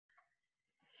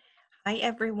Hi,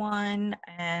 everyone,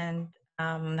 and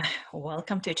um,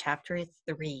 welcome to chapter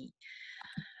 3.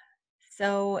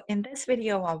 So, in this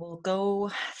video, I will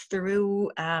go through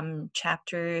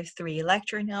chapter 3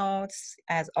 lecture notes.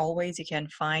 As always, you can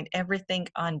find everything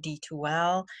on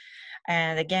D2L.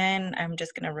 And again, I'm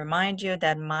just going to remind you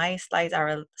that my slides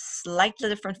are slightly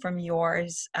different from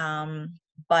yours,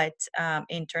 but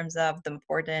in terms of the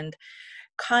important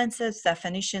concepts,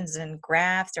 definitions, and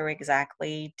graphs are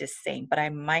exactly the same, but I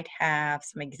might have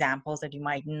some examples that you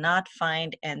might not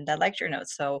find in the lecture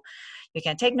notes. So you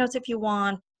can take notes if you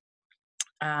want,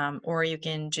 or you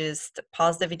can just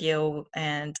pause the video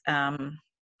and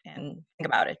think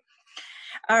about it.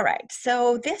 All right,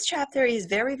 so this chapter is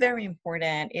very, very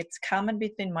important. It's common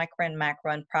between micro and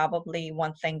macro, and probably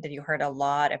one thing that you heard a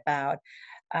lot about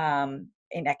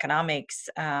in economics,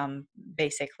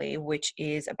 basically, which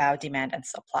is about demand and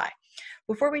supply.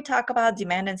 Before we talk about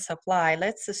demand and supply,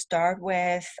 let's start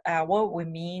with what we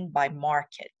mean by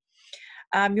market.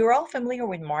 You're all familiar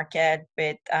with market,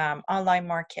 with online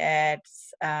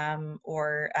markets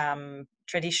or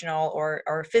traditional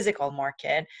or physical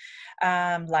market,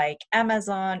 like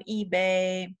Amazon,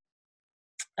 eBay.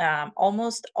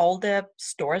 Almost all the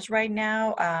stores right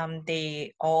now,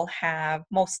 they all have,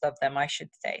 most of them, I should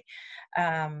say,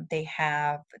 they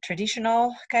have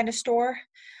traditional kind of store,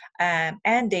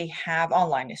 and they have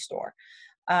online store.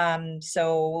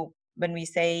 So when we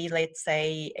say, let's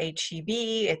say HEB,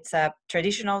 it's a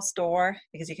traditional store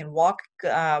because you can walk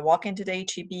into the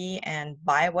HEB and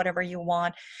buy whatever you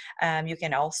want. You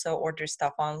can also order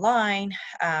stuff online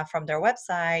from their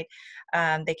website.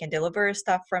 They can deliver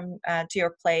stuff from to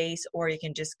your place, or you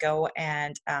can just go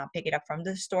and pick it up from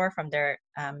the store from their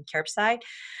curbside.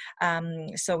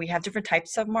 So we have different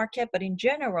types of market, but in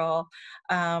general,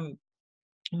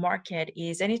 market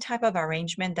is any type of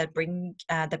arrangement that brings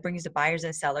the buyers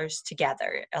and sellers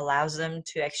together, allows them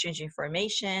to exchange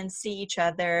information, see each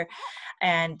other,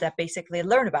 and basically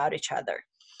learn about each other.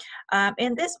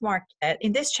 In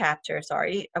this chapter,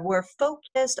 sorry, we're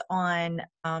focused on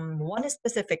one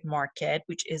specific market,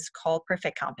 which is called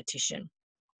perfect competition.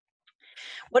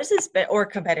 What is this or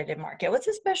competitive market? What's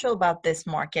so special about this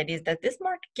market is that this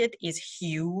market is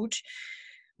huge.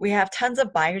 We have tons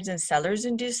of buyers and sellers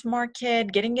in this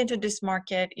market. Getting into this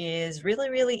market is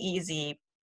really, really easy.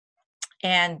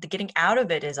 And getting out of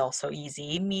it is also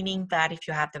easy, meaning that if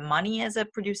you have the money as a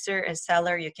producer, a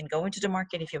seller, you can go into the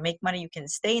market. If you make money, you can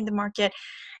stay in the market.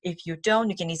 If you don't,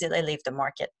 you can easily leave the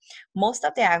market. Most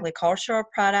of the agricultural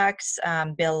products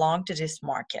belong to this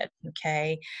market,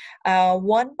 okay?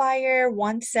 One buyer,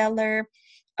 one seller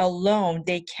alone,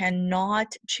 they cannot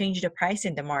change the price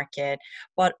in the market,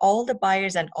 but all the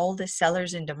buyers and all the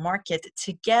sellers in the market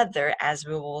together, as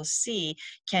we will see,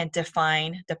 can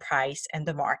define the price and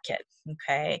the market.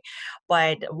 Okay,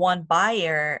 but one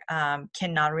buyer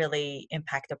cannot really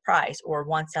impact the price, or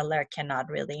one seller cannot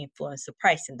really influence the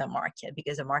price in the market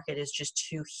because the market is just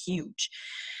too huge.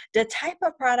 The type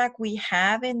of product we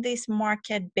have in this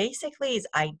market basically is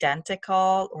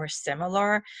identical or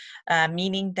similar,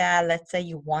 meaning that, let's say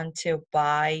you want to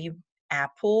buy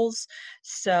apples.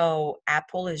 So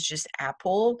apple is just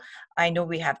apple. I know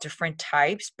we have different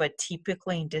types, but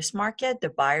typically in this market, the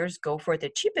buyers go for the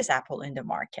cheapest apple in the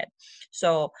market.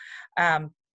 So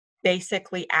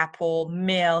basically apple,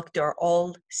 milk, they're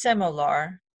all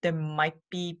similar. There might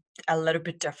be a little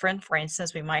bit different. For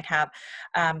instance, we might have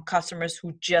customers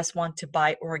who just want to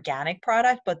buy organic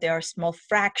product, but they are a small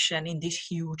fraction in this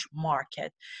huge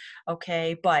market.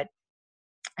 Okay, but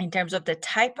in terms of the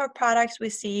type of products we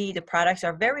see, the products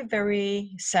are very,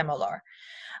 very similar.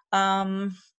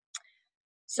 Um,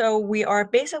 so we are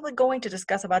basically going to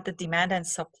discuss about the demand and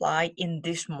supply in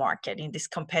this market, in this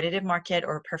competitive market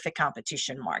or perfect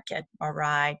competition market, all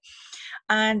right?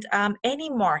 And any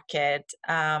market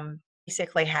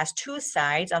basically has two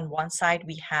sides. On one side,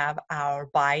 we have our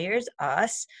buyers,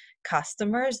 us,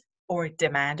 customers, or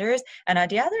demanders. And on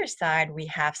the other side, we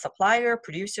have supplier,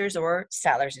 producers, or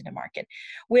sellers in the market.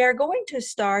 We are going to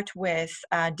start with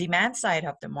demand side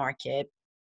of the market,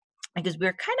 because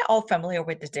we're kind of all familiar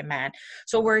with the demand.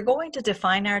 So we're going to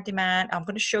define our demand. I'm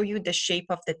going to show you the shape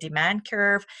of the demand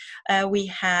curve we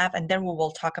have, and then we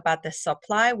will talk about the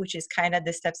supply, which is kind of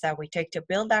the steps that we take to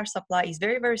build our supply. Is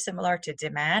very, very similar to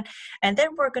demand. And then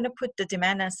we're going to put the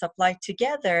demand and supply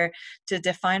together to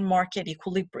define market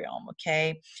equilibrium,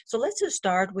 okay? So let's just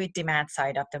start with demand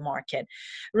side of the market.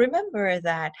 Remember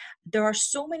that there are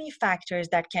so many factors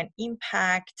that can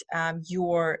impact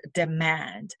your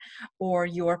demand or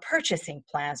your purchase purchasing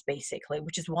plans, basically,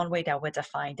 which is one way that we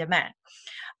define demand.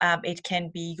 It can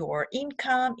be your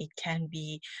income, it can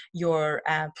be your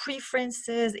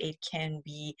preferences, it can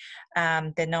be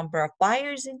the number of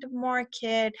buyers in the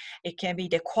market, it can be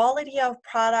the quality of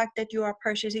product that you are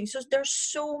purchasing. So there's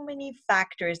so many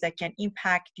factors that can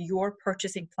impact your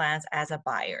purchasing plans as a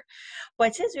buyer.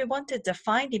 But since we want to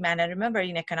define demand, and remember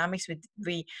in economics,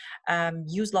 we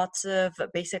use lots of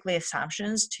basically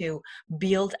assumptions to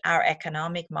build our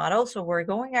economic model. So we're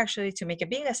going actually to make a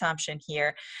big assumption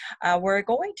here. We're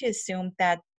going to assume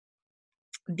that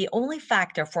the only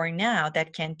factor for now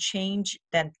that can change,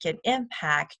 that can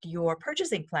impact your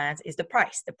purchasing plans is the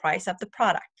price of the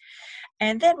product.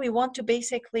 And then we want to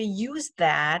basically use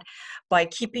that by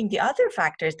keeping the other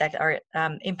factors that are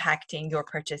impacting your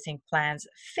purchasing plans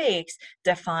fixed,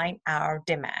 define our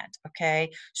demand, okay?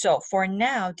 So for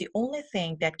now, the only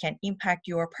thing that can impact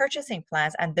your purchasing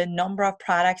plans and the number of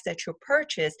products that you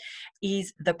purchase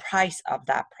is the price of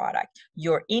that product.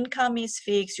 Your income is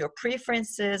fixed, your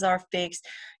preferences are fixed,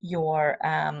 your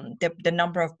the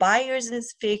number of buyers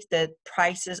is fixed, the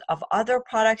prices of other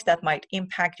products that might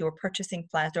impact your purchasing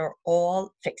plans are all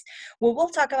fixed. We will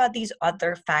talk about these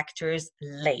other factors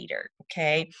later,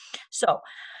 okay? So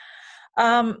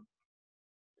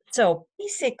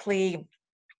basically,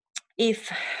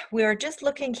 if we are just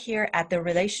looking here at the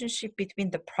relationship between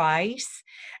the price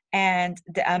and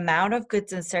the amount of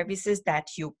goods and services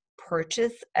that you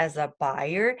purchase as a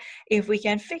buyer, if we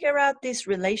can figure out this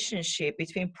relationship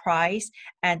between price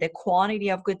and the quantity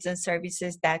of goods and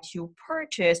services that you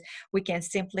purchase, we can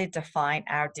simply define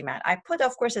our demand. I put,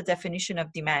 of course, a definition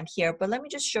of demand here, but let me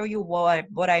just show you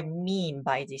what I mean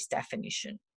by this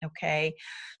definition. Okay,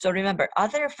 so remember,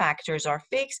 other factors are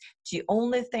fixed. The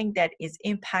only thing that is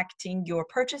impacting your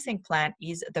purchasing plan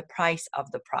is the price of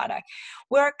the product.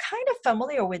 We're kind of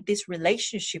familiar with this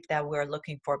relationship that we're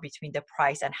looking for between the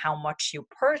price and how much you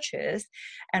purchase.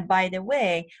 And by the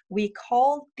way, we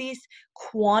call this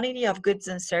quantity of goods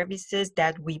and services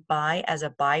that we buy as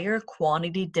a buyer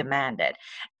quantity demanded.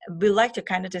 We like to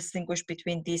kind of distinguish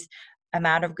between these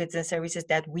amount of goods and services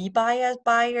that we buy as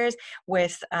buyers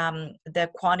with the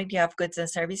quantity of goods and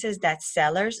services that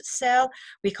sellers sell.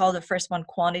 We call the first one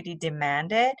quantity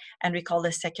demanded, and we call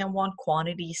the second one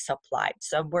quantity supplied.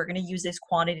 So we're going to use this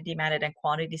quantity demanded and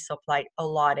quantity supplied a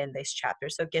lot in this chapter,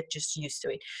 so get just used to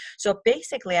it. So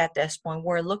basically at this point,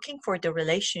 we're looking for the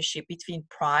relationship between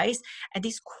price and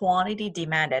this quantity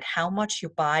demanded, how much you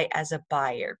buy as a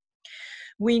buyer.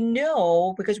 We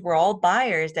know, because we're all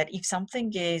buyers, that if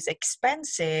something is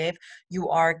expensive, you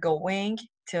are going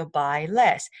to buy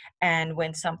less. And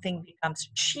when something becomes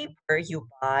cheaper, you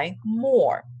buy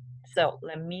more. So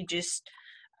let me just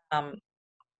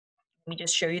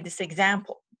show you this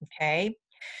example, okay?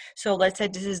 So let's say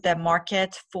this is the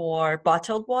market for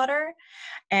bottled water.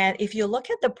 And if you look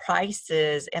at the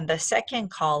prices in the second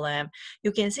column,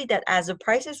 you can see that as the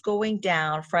price is going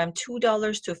down from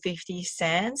 $2 to 50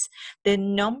 cents, the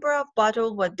number of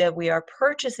bottled water that we are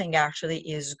purchasing actually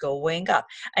is going up.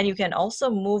 And you can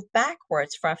also move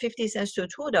backwards from 50 cents to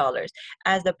 $2.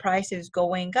 As the price is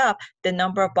going up, the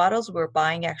number of bottles we're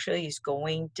buying actually is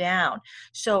going down.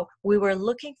 So we were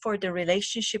looking for the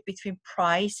relationship between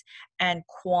price and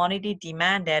quantity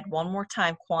demanded. One more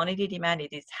time, quantity demanded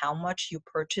is how much you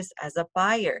purchase as a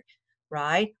buyer,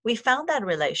 right? We found that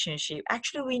relationship.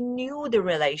 Actually, we knew the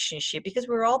relationship because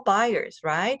we're all buyers,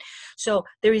 right? So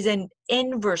there is an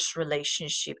inverse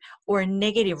relationship or a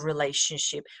negative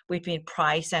relationship between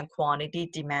price and quantity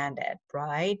demanded,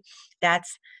 right?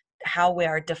 That's how we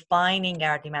are defining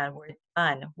our demand. We're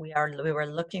done. We were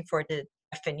looking for the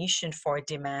definition for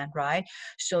demand, right?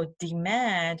 So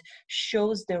demand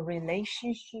shows the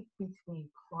relationship between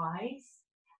price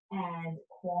and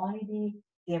quantity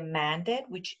demanded,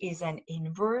 which is an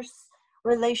inverse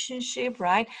relationship,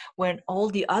 right? When all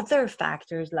the other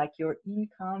factors like your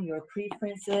income, your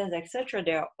preferences, etc.,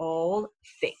 they're all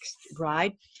fixed,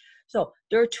 right? So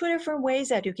there are two different ways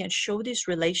that you can show this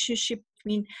relationship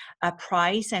between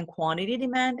price and quantity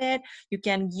demanded. You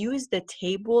can use the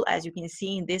table, as you can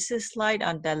see in this slide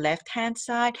on the left-hand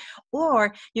side,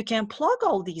 or you can plug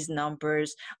all these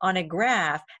numbers on a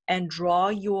graph and draw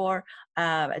your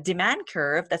demand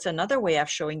curve. That's another way of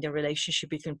showing the relationship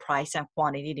between price and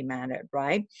quantity demanded,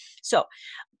 right? So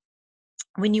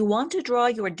when you want to draw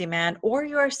your demand or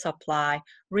your supply,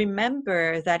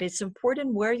 remember that it's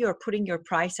important where you're putting your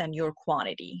price and your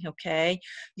quantity, okay?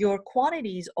 Your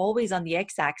quantity is always on the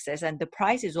x-axis and the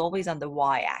price is always on the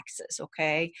y-axis,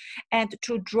 okay? And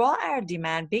to draw our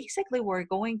demand, basically we're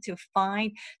going to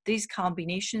find these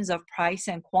combinations of price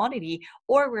and quantity,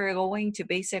 or we're going to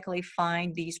basically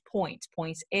find these points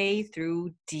A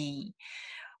through D.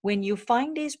 When you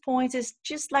find these points, it's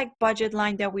just like budget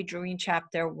line that we drew in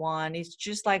chapter 1. It's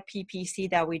just like PPC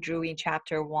that we drew in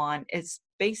chapter 1. It's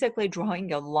basically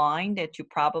drawing a line that you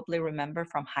probably remember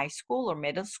from high school or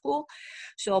middle school.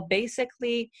 So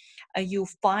basically, you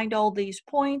find all these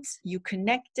points, you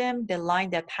connect them. The line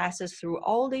that passes through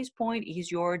all these points is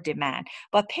your demand.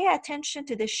 But pay attention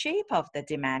to the shape of the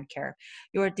demand curve.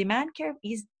 Your demand curve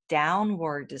is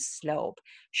downward slope,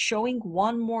 showing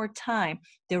one more time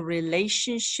the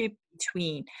relationship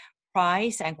between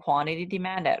price and quantity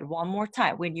demanded. One more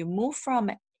time, when you move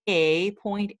from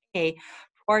point A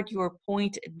toward your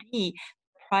point D,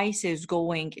 price is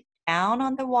going down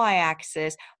on the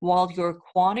y-axis while your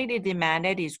quantity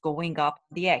demanded is going up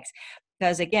on the x.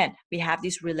 Because again, we have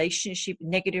this relationship,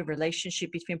 negative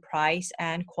relationship between price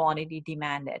and quantity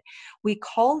demanded. We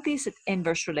call this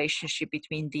inverse relationship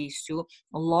between these two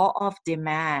law of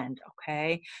demand,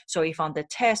 okay? So if on the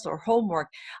test or homework,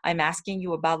 I'm asking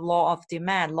you about law of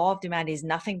demand. Law of demand is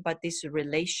nothing but this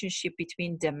relationship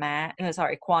between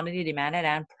quantity demanded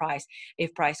and price.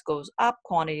 If price goes up,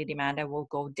 quantity demanded will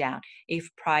go down. If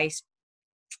price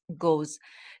goes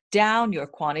down, your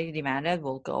quantity demanded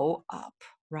will go up,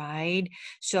 right?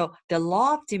 So the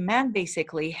law of demand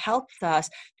basically helps us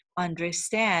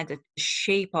understand the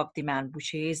shape of demand,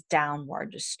 which is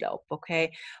downward slope,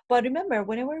 okay? But remember,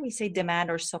 whenever we say demand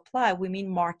or supply, we mean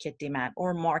market demand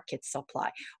or market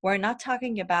supply. We're not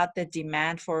talking about the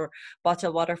demand for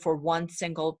bottled water for one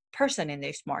single person in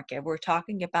this market. We're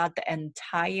talking about the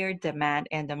entire demand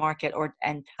in the market or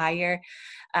entire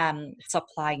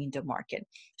supply in the market.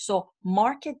 So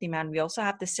market demand, we also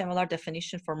have the similar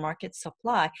definition for market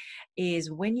supply, is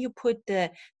when you put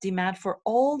the demand for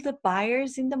all the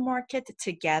buyers in the market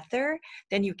together,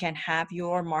 then you can have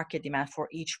your market demand for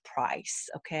each price,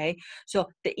 okay? So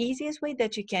the easiest way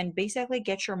that you can basically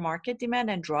get your market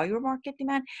demand and draw your market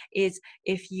demand is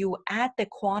if you add the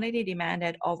quantity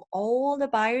demanded of all the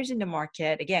buyers in the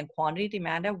market. Again, quantity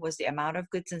demanded was the amount of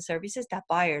goods and services that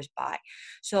buyers buy.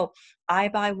 So I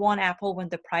buy one apple when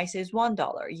the price is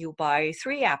 $1. You buy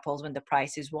 3 apples when the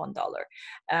price is $1.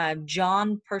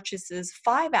 John purchases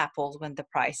 5 apples when the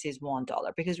price is $1.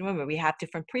 Because remember, we have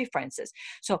different preferences.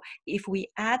 So if we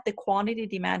add the quantity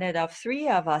demanded of 3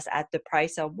 of us at the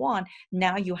price of 1,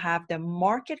 now you have the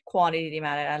market quantity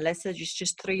demanded. And let's say it's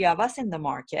just 3 of us in the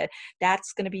market.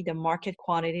 That's going to be the market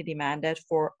quantity demanded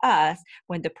for us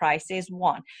when the price is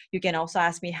 1. You can also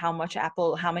ask me how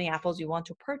many apples you want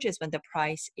to purchase when the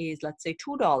price is, let's say,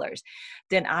 $2.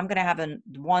 Then I'm going to have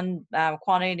one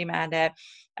quantity demanded.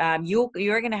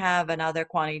 You're going to have another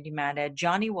quantity demanded.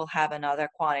 Johnny will have another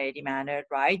quantity demanded,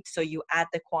 right? So you add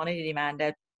the quantity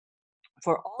demanded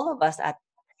for all of us at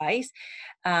price,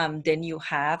 then you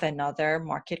have another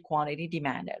market quantity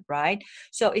demanded, right?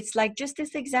 So it's like just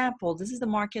this example. This is the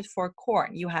market for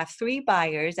corn. You have 3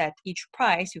 buyers at each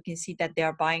price. You can see that they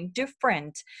are buying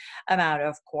different amount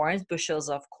of corn, bushels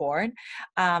of corn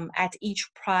at each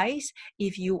price.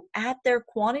 If you add their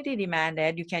quantity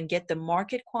demanded, you can get the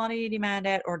market quantity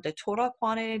demanded or the total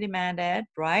quantity demanded,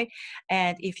 right?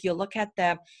 And if you look at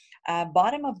the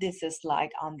bottom of this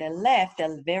slide on the left,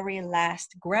 the very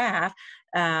last graph,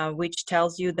 which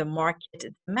tells you the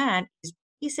market demand is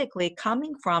basically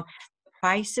coming from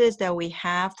prices that we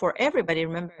have for everybody.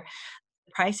 Remember,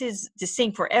 price is the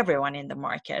same for everyone in the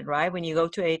market, right? When you go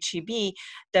to HEB,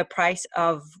 the price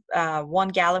of 1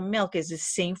 gallon milk is the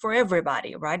same for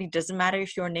everybody, right? It doesn't matter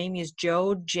if your name is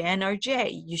Joe, Jen, or Jay.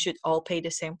 You should all pay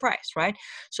the same price, right?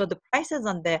 So the prices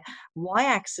on the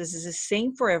y-axis is the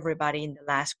same for everybody in the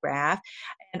last graph.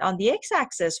 And on the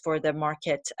x-axis for the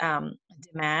market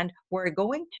demand, we're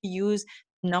going to use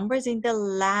numbers in the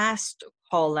last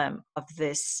column of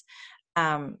this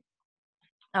um,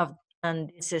 of on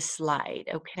this slide,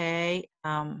 okay?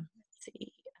 Let's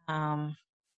see. I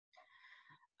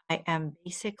am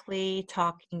basically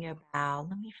talking about,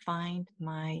 let me find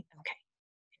my, okay,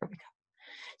 here we go.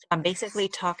 So I'm basically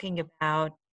I'm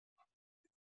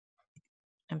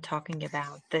talking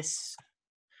about this,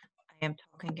 I am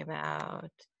talking about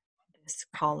this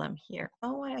column here.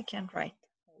 Oh, I can't write.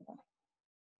 Hold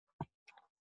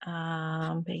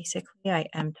on. Basically, I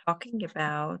am talking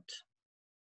about,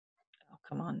 oh,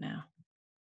 come on now.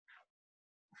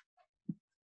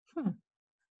 Go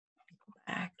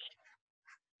back.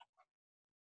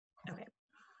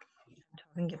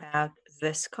 talking about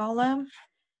this column,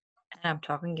 and I'm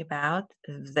talking about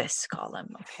this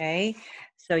column, okay?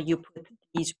 So you put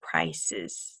these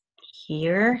prices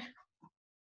here,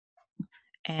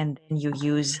 and then you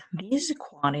use these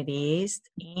quantities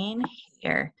in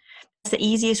here. That's the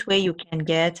easiest way you can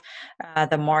get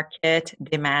the market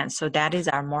demand. So that is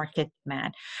our market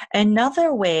demand.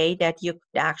 Another way that you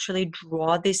could actually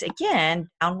draw this again,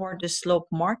 downward slope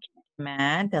market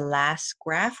demand, the last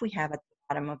graph we have at the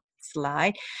bottom of the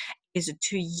slide, is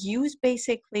to use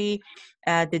basically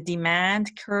the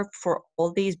demand curve for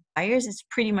all these buyers. It's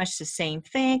pretty much the same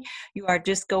thing. You are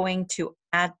just going to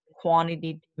add the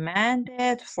quantity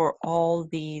demanded for all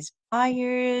these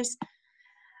buyers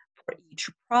for each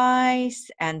price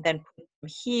and then put them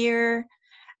here.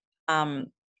 And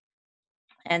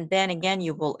then again,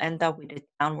 you will end up with a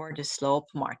downward slope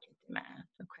market demand,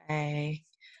 okay?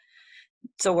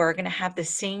 So we're going to have the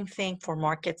same thing for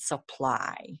market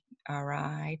supply. All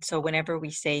right. So whenever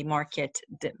we say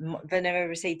whenever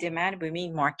we say demand, we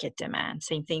mean market demand.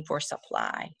 Same thing for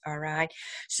supply. All right.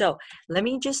 So let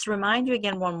me just remind you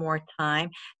again one more time.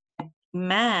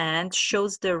 Demand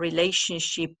shows the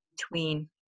relationship between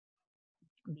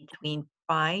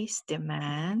price,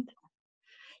 demand,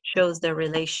 shows the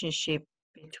relationship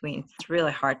between, it's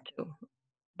really hard to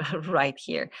right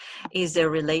here, shows the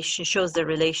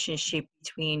relationship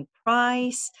between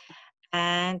price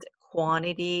and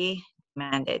quantity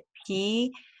demanded,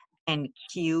 P and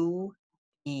QE,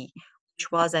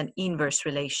 which was an inverse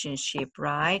relationship,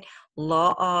 right?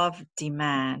 Law of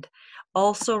demand.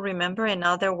 Also, remember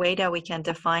another way that we can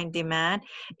define demand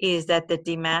is that the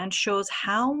demand shows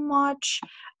how much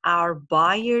our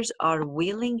buyers are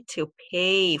willing to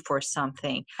pay for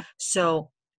something. So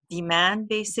demand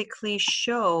basically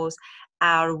shows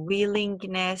our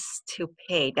willingness to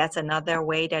pay. That's another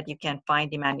way that you can find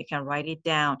demand. You can write it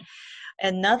down.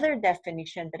 Another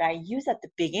definition that I use at the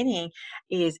beginning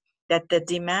is that the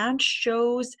demand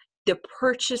shows the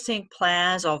purchasing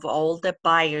plans of all the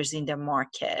buyers in the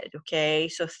market. Okay,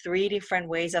 so 3 different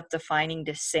ways of defining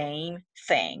the same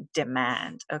thing,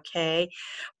 demand. Okay,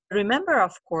 remember,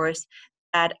 of course,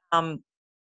 that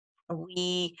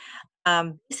we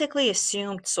basically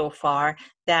assumed so far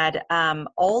that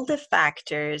all the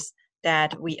factors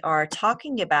that we are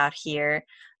talking about here,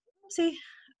 see,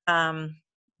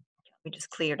 we just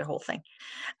clear the whole thing.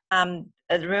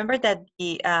 Remember that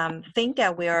the thing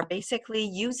that we are basically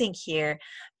using here,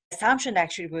 assumption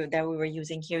actually that we were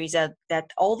using here is that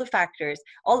all the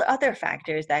other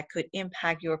factors that could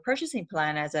impact your purchasing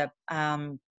plan as a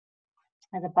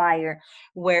buyer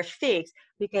were fixed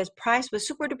because price was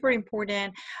super duper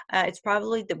important. It's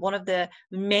probably one of the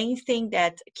main thing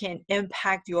that can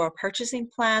impact your purchasing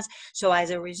plans. So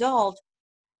as a result,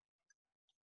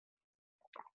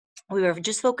 we were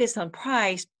just focused on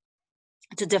price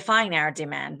to define our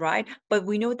demand, right? But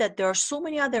we know that there are so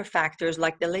many other factors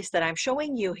like the list that I'm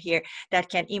showing you here that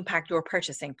can impact your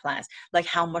purchasing plans, like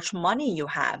how much money you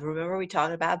have. Remember we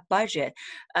talked about budget,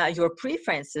 your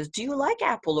preferences. Do you like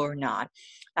Apple or not?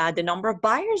 The number of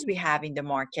buyers we have in the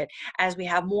market. As we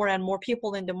have more and more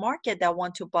people in the market that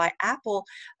want to buy Apple,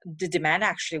 the demand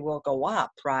actually will go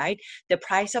up, right? The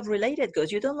price of related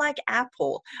goods. You don't like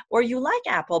Apple, or you like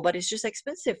Apple, but it's just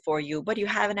expensive for you, but you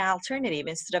have an alternative.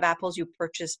 Instead of apples, you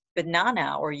purchase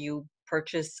banana or you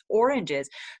purchase oranges.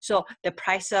 So the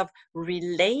price of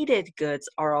related goods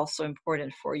are also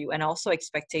important for you, and also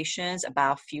expectations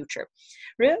about future.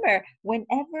 Remember,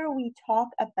 whenever we talk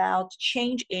about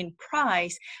change in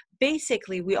price,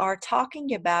 basically we are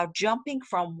talking about jumping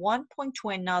from one point to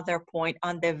another point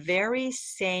on the very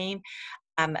same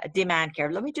demand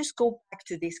curve. Let me just go back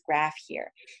to this graph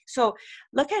here. So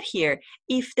look at here.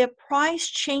 If the price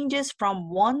changes from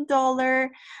 $1 to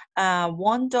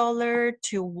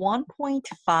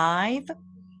 1.5,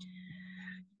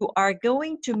 you are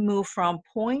going to move from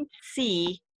point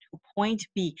C to point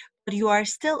B, but you are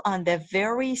still on the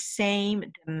very same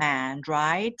demand,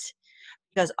 right?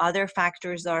 Because other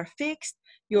factors are fixed,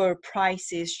 your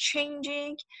price is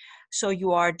changing, so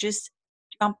you are just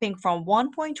jumping from one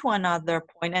point to another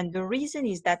point, and the reason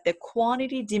is that the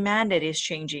quantity demanded is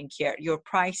changing here. Your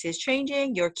price is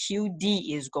changing, your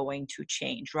QD is going to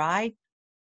change, right?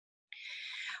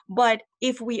 But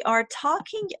if we are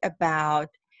talking about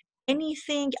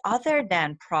anything other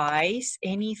than price,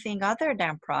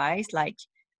 like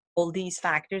all these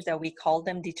factors that we call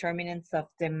them determinants of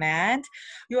demand,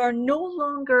 you are no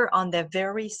longer on the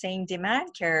very same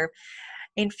demand curve.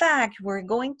 In fact, we're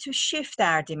going to shift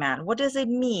our demand. What does it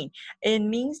mean? It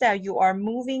means that you are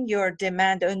moving your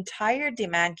demand, the entire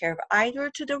demand curve, either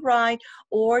to the right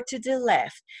or to the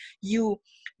left. You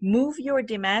move your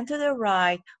demand to the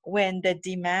right when the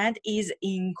demand is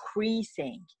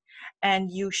increasing,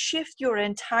 and you shift your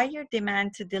entire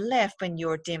demand to the left when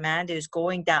your demand is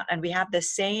going down. And we have the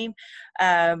same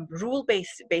rule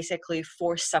basically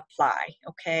for supply,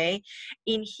 okay?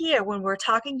 In here, when we're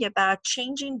talking about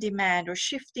changing demand or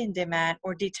shifting demand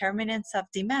or determinants of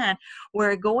demand,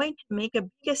 we're going to make a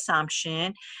big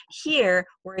assumption. Here,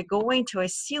 we're going to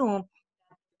assume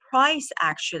price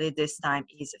actually this time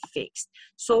is fixed.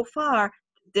 So far,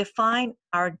 to define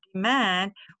our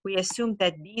demand, we assume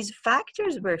that these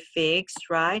factors were fixed,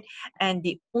 right? And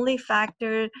the only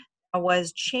factor that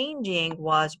was changing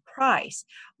was price.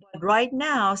 But right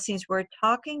now, since we're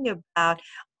talking about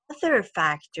other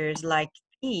factors like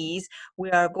these,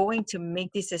 we are going to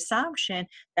make this assumption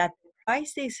that the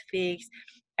price is fixed,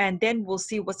 and then we'll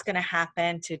see what's going to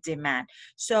happen to demand.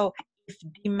 So if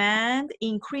demand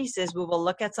increases, we will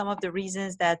look at some of the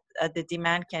reasons that the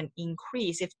demand can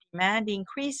increase. If demand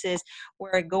increases,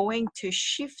 we're going to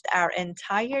shift our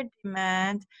entire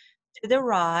demand to the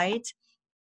right.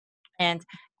 And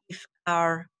if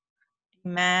our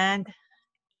demand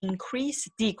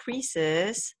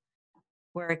decreases,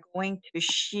 we're going to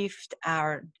shift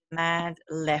our demand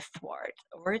leftward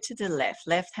or to the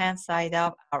left-hand side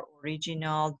of our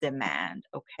original demand,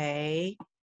 okay?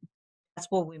 That's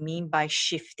what we mean by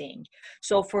shifting.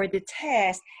 So for the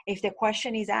test, if the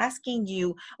question is asking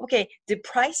you, okay, the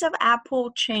price of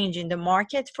Apple change in the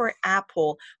market for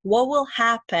Apple, what will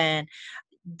happen?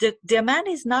 The demand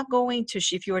is not going to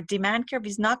shift. Your demand curve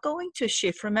is not going to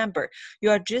shift. Remember, you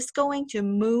are just going to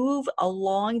move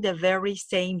along the very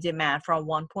same demand from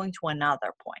one point to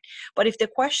another point. But if the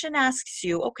question asks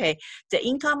you, okay, the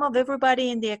income of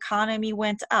everybody in the economy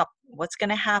went up, what's going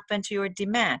to happen to your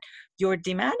demand? Your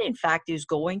demand, in fact, is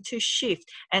going to shift.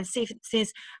 And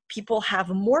since people have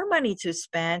more money to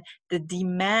spend, the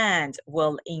demand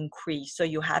will increase. So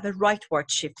you have a rightward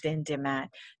shift in demand.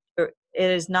 It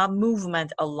is not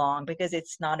movement along because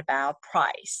it's not about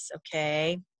price,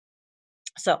 okay?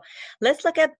 So let's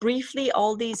look at briefly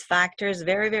all these factors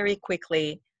very, very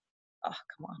quickly. Oh,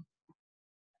 come on.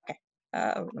 Okay,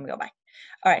 let me go back.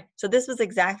 All right, so this was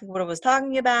exactly what I was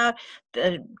talking about,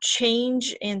 the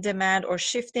change in demand or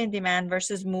shift in demand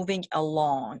versus moving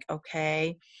along,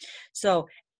 okay? So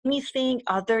anything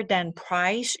other than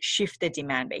price shift the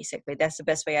demand, basically. That's the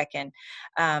best way I can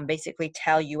basically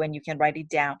tell you, and you can write it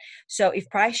down. So if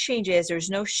price changes,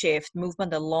 there's no shift,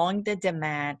 movement along the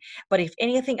demand. But if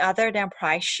anything other than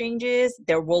price changes,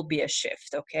 there will be a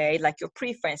shift, okay? Like your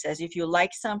preferences. If you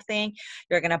like something,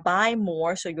 you're going to buy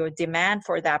more, so your demand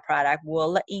for that product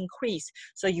will increase.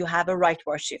 So you have a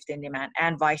rightward shift in demand,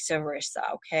 and vice versa,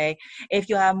 okay? If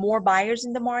you have more buyers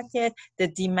in the market, the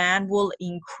demand will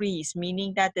increase,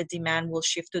 meaning that the demand will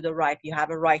shift to the right. You have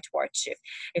a rightward shift.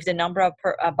 If the number of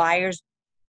buyers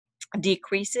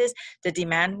decreases, the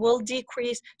demand will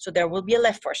decrease, so there will be a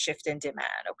leftward shift in demand,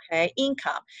 okay?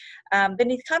 Income.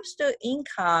 When it comes to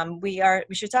income, we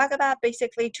should talk about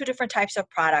basically two different types of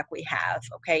product we have,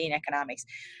 okay, in economics.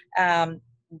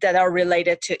 That are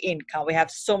related to income. We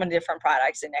have so many different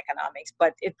products in economics,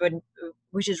 but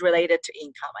which is related to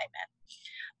income, I meant.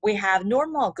 We have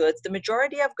normal goods. The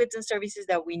majority of goods and services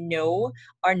that we know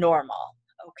are normal.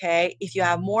 Okay, if you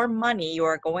have more money, you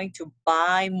are going to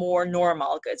buy more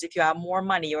normal goods. If you have more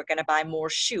money, you're going to buy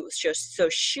more shoes. So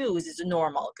shoes is a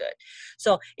normal good.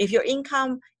 So if your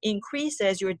income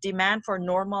increases, your demand for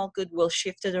normal good will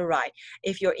shift to the right.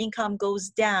 If your income goes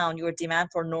down, your demand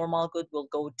for normal good will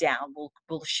go down,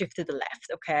 will shift to the left,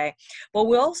 okay? But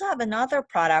we also have another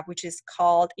product which is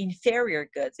called inferior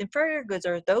goods. Inferior goods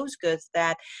are those goods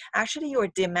that actually your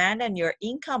demand and your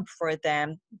income for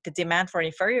them, the demand for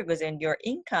inferior goods and your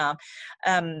income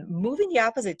move in the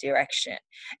opposite direction.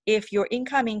 If your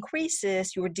income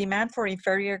increases, your demand for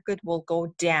inferior good will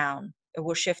go down. It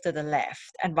will shift to the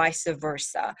left, and vice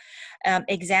versa.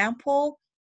 Example,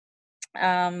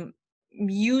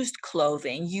 used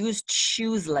clothing, used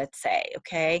shoes, let's say,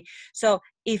 okay? So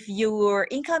if your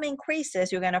income increases,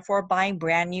 you're going to afford buying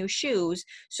brand new shoes,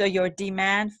 so your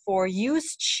demand for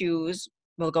used shoes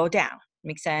will go down.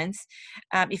 Makes sense?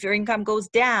 If your income goes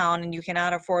down and you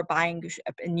cannot afford buying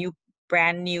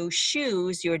brand new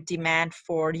shoes, your demand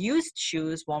for used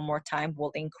shoes, one more time,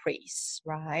 will increase,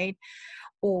 right?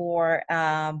 Or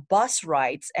bus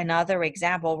rides, another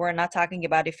example. We're not talking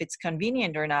about if it's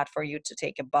convenient or not for you to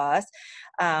take a bus,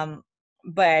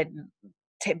 but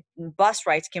bus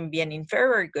rides can be an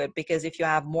inferior good, because if you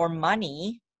have more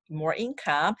money, more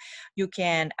income, you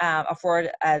can afford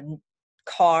a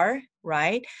car,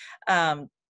 right? Um,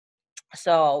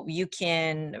 so you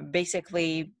can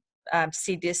basically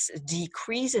see this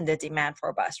decrease in the demand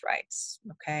for bus rides,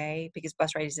 okay? Because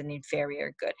bus ride is an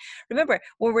inferior good. Remember,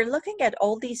 when we're looking at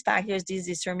all these factors, these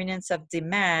determinants of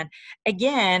demand,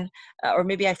 again, or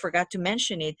maybe I forgot to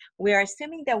mention it, we are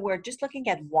assuming that we're just looking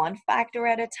at one factor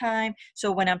at a time.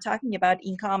 So when I'm talking about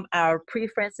income, our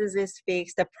preferences is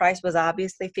fixed. The price was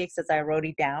obviously fixed as I wrote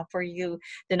it down for you.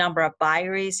 The number of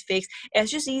buyers is fixed.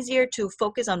 It's just easier to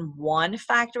focus on one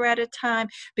factor at a time,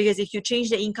 because if you change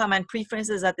the income and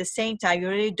preferences at the same time, you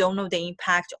really don't know the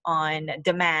impact on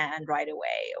demand right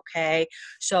away, okay?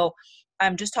 So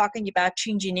I'm just talking about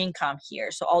changing income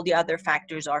here. So all the other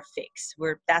factors are fixed.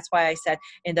 That's why I said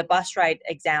in the bus ride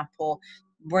example,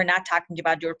 we're not talking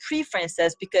about your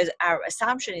preferences, because our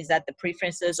assumption is that the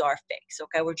preferences are fixed,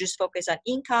 okay? We're just focused on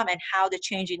income and how the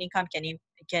change in income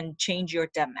can change your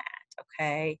demand,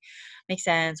 okay? Makes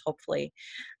sense, hopefully.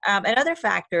 Another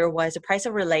factor was the price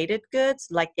of related goods,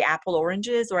 like the apple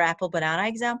oranges or apple banana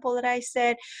example that I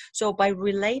said. So by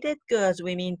related goods,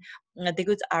 we mean the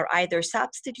goods are either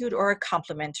substitute or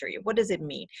complementary. What does it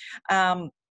mean?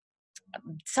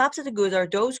 Substitute goods are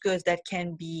those goods that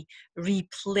can be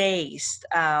replaced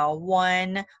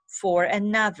one for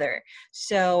another.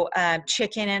 So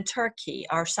chicken and turkey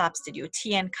are substitute,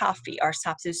 tea and coffee are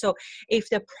substitute. So if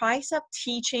the price of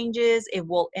tea changes, it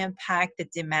will impact the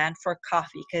demand for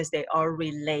coffee because they are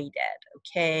related,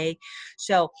 okay?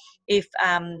 So if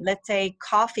let's say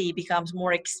coffee becomes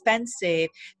more expensive,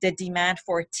 the demand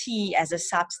for tea as a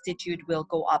substitute will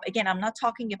go up. Again, I'm not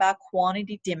talking about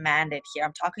quantity demanded here.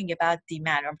 I'm talking about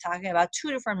demand. I'm talking about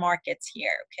two different markets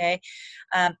here, okay?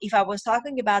 If I was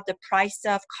talking about the price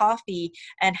of coffee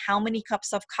and how many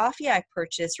cups of coffee I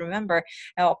purchased, remember,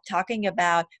 I'm talking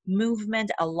about movement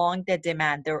along the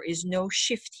demand. There is no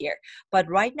shift here. But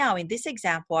right now, in this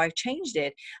example, I changed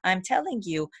it. I'm telling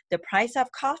you, the price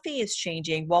of coffee is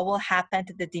changing. What will happen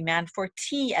to the demand for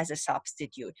tea as a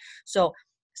substitute? So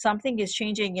something is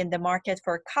changing in the market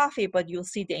for coffee, but you'll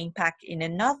see the impact in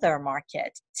another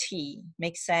market, tea.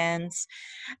 Makes sense?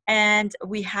 And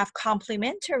we have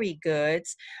complementary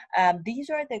goods. These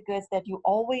are the goods that you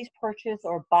always purchase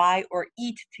or buy or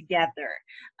eat together,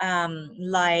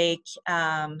 like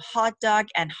hot dog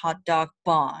and hot dog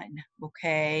bun,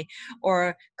 okay?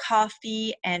 Or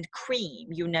coffee and cream.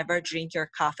 You never drink your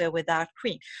coffee without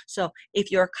cream. So if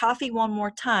your coffee, one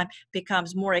more time,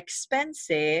 becomes more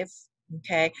expensive,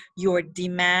 okay, your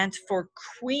demand for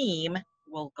cream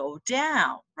will go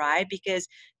down, right? Because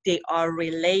they are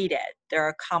related. They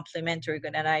are complementary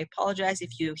good. And I apologize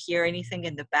if you hear anything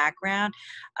in the background.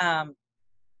 The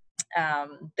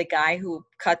guy who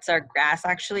cuts our grass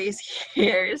actually is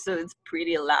here, so it's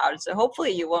pretty loud. So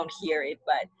hopefully you won't hear it,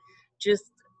 but just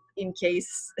in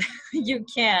case you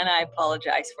can, I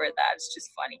apologize for that. It's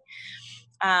just funny.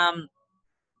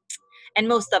 And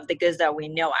most of the goods that we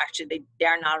know, actually,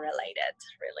 they're not related,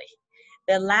 really.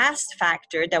 The last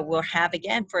factor that we'll have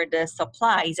again for the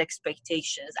supply is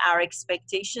expectations. Our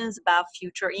expectations about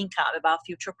future income, about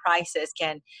future prices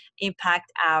can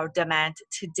impact our demand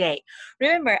today.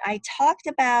 Remember, I talked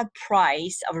about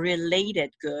price of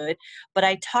related good, but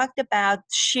I talked about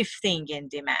shifting in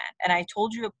demand. And I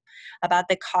told you about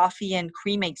the coffee and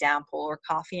cream example or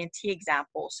coffee and tea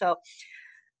example. So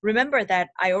remember that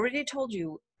I already told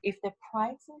you, if the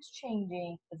price is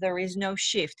changing, there is no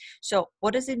shift. So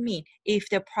what does it mean? If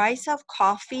the price of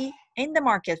coffee in the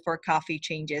market for coffee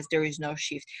changes, there is no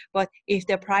shift. But if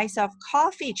the price of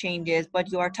coffee changes,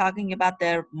 but you are talking about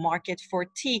the market for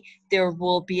tea, there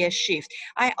will be a shift.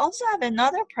 I also have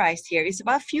another price here. It's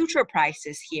about future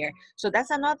prices here. So that's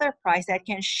another price that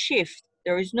can shift.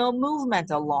 There is no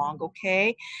movement along,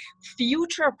 okay?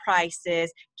 Future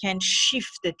prices can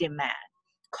shift the demand.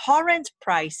 Current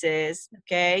prices,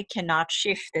 okay, cannot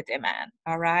shift the demand.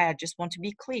 All right, I just want to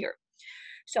be clear.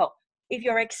 So if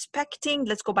you're expecting,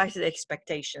 let's go back to the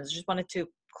expectations. Just wanted to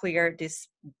clear this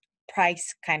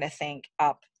price kind of thing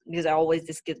up, because I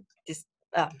always get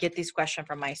this question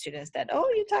from my students that, oh,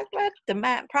 you talked about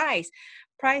demand, price,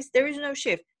 there is no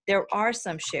shift. There are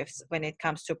some shifts when it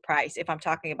comes to price. If I'm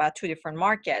talking about two different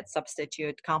markets,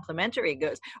 substitute complementary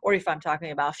goods, or if I'm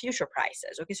talking about future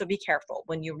prices. Okay, so be careful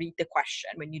when you read the question,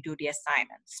 when you do the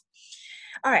assignments.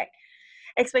 All right,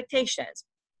 expectations.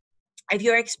 If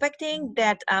you're expecting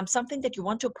that something that you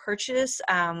want to purchase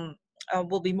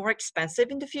will be more expensive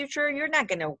in the future, you're not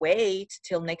going to wait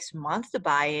till next month to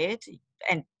buy it.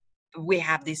 And we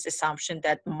have this assumption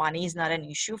that money is not an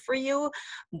issue for you.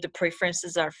 The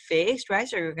preferences are fixed, right?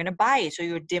 So you're going to buy it. So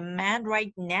your demand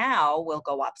right now will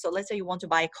go up. So let's say you want to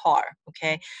buy a car,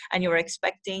 okay? And you're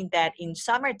expecting that in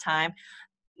summertime,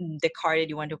 the car that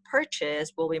you want to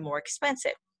purchase will be more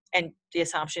expensive. And the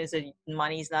assumption is that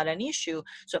money is not an issue.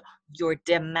 So your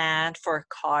demand for a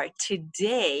car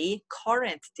today,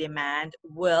 current demand,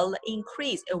 will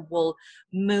increase. It will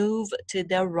move to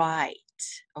the right.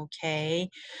 Okay.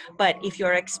 But if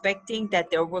you're expecting that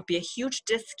there will be a huge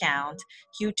discount,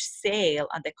 huge sale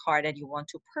on the car that you want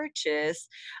to purchase,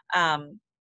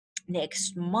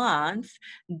 next month,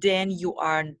 then you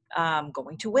are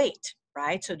going to wait,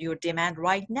 right? So your demand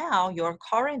right now, your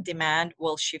current demand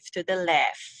will shift to the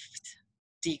left,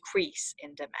 decrease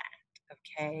in demand,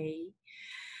 okay?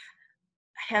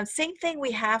 And same thing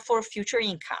we have for future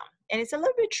income, and it's a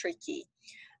little bit tricky.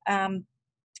 Um,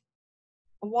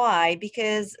 why?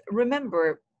 Because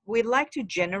remember, we like to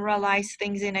generalize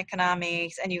things in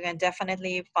economics, and you can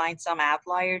definitely find some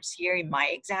outliers here in my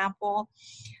example.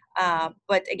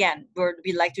 But again,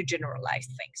 we like to generalize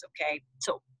things, okay?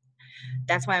 So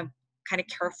that's why I'm kind of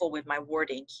careful with my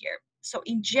wording here. So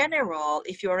in general,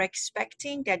 if you're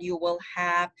expecting that you will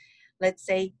have, let's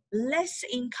say, less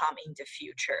income in the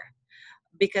future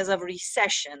because of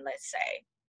recession, let's say,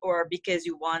 or because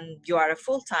you are a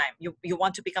full-time, you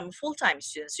want to become a full-time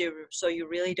student, so you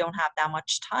really don't have that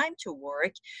much time to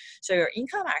work, so your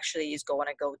income actually is going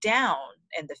to go down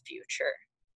in the future.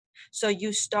 So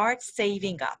you start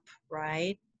saving up,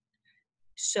 right?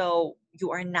 So you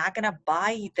are not going to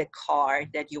buy the car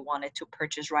that you wanted to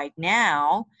purchase right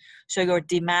now. So your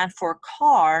demand for a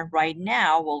car right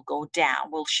now will go down,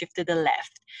 will shift to the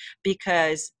left,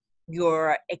 because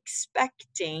you're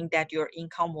expecting that your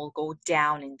income will go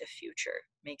down in the future.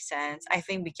 Makes sense? I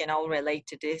think we can all relate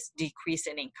to this decrease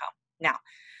in income. Now,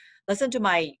 listen to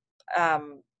my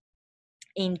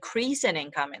increase in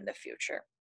income in the future.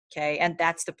 Okay. And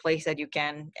that's the place that you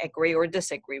can agree or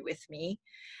disagree with me.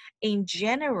 In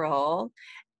general,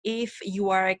 if you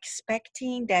are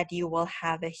expecting that you will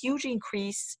have a huge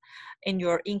increase in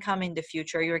your income in the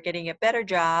future, you're getting a better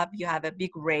job, you have a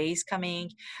big raise coming,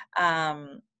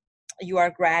 you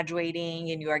are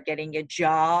graduating and you are getting a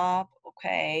job,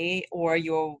 okay, or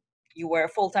you were a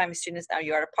full-time student, now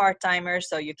you are a part-timer,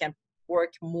 so you can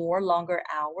work more longer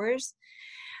hours.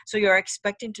 So you're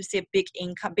expecting to see a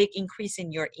big increase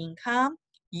in your income.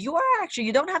 You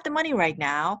don't have the money right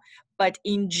now, but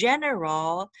in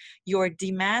general, your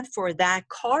demand for that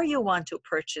car you want to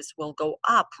purchase will go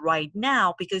up right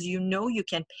now, because you know you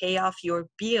can pay off your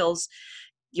bills.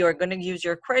 You're going to use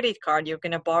your credit card, you're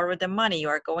going to borrow the money,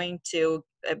 you're going to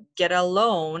get a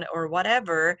loan or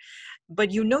whatever,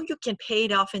 but you know you can pay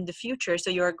it off in the future, so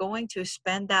you're going to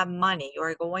spend that money,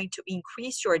 you're going to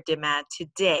increase your demand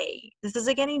today. This is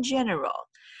again in general.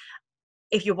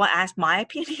 If you want to ask my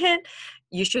opinion,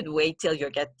 you should wait till you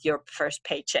get your first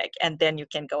paycheck and then you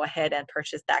can go ahead and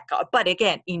purchase that car. But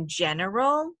again, in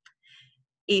general,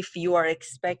 if you are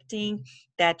expecting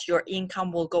that your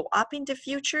income will go up in the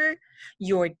future,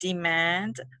 your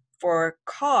demand for a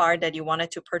car that you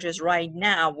wanted to purchase right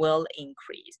now will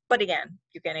increase. But again,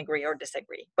 you can agree or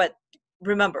disagree. But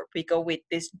remember, we go with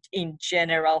this in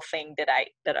general thing that I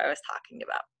was talking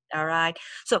about. All right.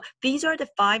 So these are the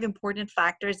 5 important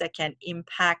factors that can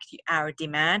impact our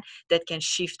demand, that can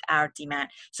shift our demand.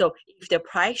 So if the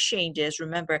price changes,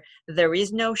 remember, there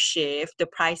is no shift. The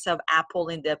price of apple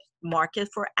in the market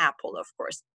for apple, of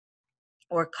course,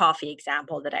 or coffee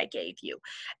example that I gave you.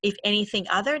 If anything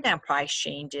other than price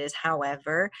changes,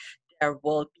 however, there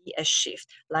will be a shift,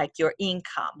 like your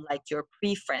income, like your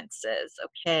preferences,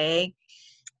 okay?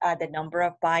 The number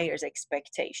of buyers'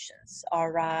 expectations,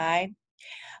 all right?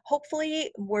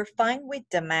 Hopefully we're fine with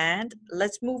demand.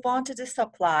 Let's move on to the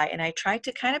supply. And I try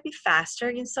to kind of be faster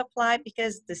in supply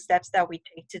because the steps that we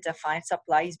take to define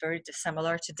supply is very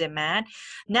dissimilar to demand.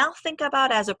 Now think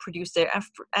about as a producer,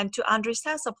 and to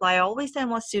understand supply, I always tell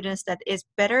my students that it's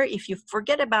better if you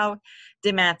forget about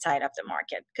demand side of the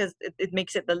market, because it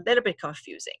makes it a little bit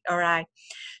confusing. All right.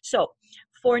 So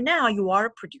for now, you are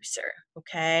a producer,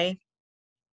 okay?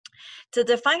 To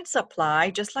define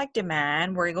supply, just like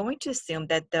demand, we're going to assume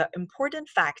that the important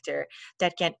factor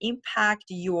that can impact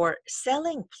your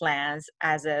selling plans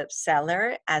as a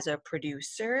seller, as a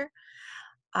producer,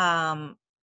 um,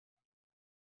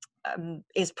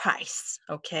 is price,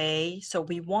 okay? So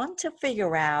we want to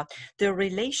figure out the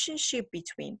relationship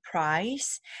between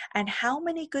price and how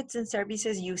many goods and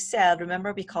services you sell.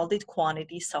 Remember, we called it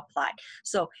quantity supply.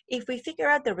 So if we figure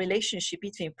out the relationship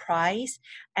between price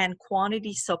and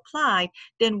quantity supply,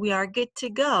 then we are good to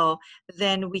go.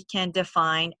 Then we can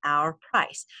define our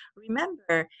price.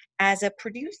 Remember, as a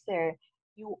producer,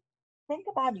 you think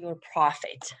about your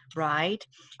profit, right?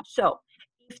 So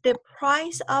if the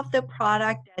price of the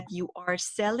product that you are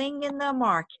selling in the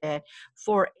market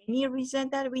for any reason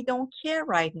that we don't care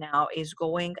right now is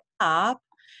going up,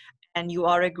 and you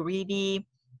are a greedy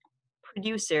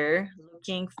producer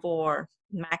looking for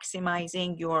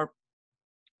maximizing your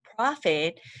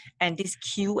profit, and this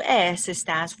QS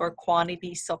stands for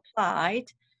quantity supplied,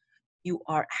 you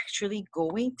are actually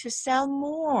going to sell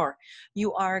more.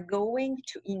 You are going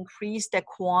to increase the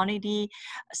quantity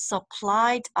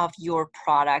supplied of your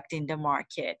product in the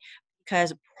market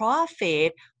because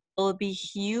profit will be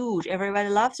huge. Everybody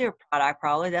loves your product.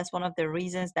 Probably that's one of the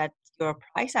reasons that your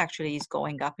price actually is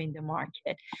going up in the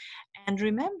market. And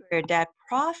remember that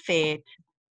profit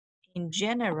in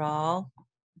general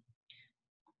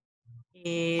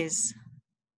is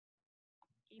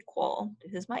equal,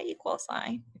 this is my equal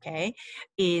sign, okay,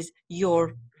 is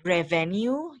your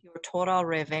revenue, your total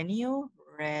revenue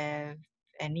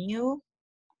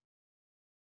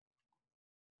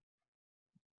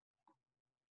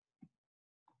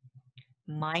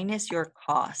minus your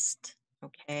cost,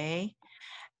 okay?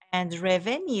 And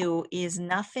revenue is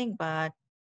nothing but,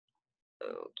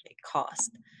 okay,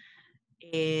 cost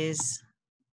is,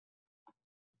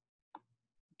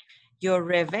 your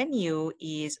revenue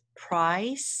is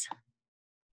price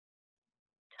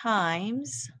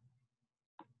times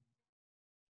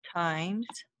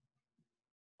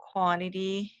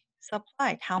quantity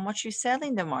supplied, how much you sell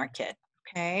in the market,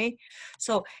 okay?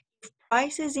 So if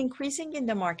price is increasing in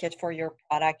the market for your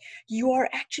product, you are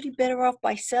actually better off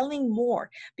by selling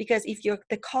more, because if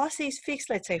the cost is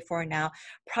fixed, let's say for now,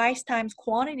 price times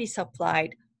quantity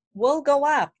supplied will go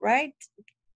up, right?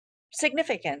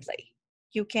 Significantly.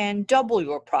 You can double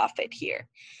your profit here.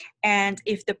 And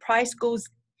if the price goes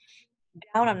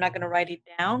down, I'm not going to write it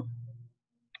down,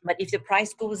 but if the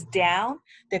price goes down,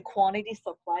 the quantity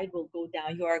supplied will go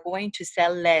down. You are going to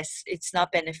sell less. It's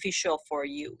not beneficial for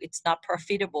you. It's not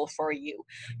profitable for you.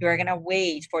 You are going to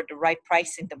wait for the right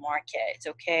price in the market,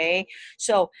 okay?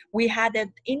 So we had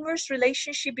an inverse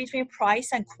relationship between price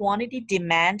and quantity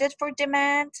demanded for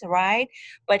demand, right?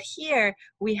 But here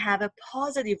we have a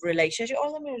positive relationship. Or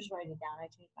let me just write it down. I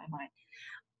changed my mind.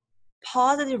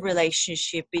 Positive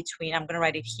relationship between, I'm going to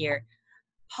write it here,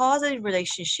 positive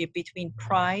relationship between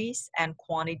price and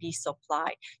quantity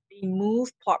supply. They move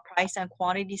price and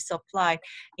quantity supply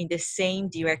in the same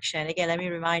direction. Again, let me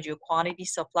remind you, quantity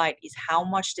supplied is how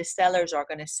much the sellers are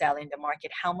going to sell in the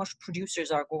market, how much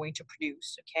producers are going to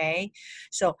produce, okay?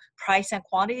 So price and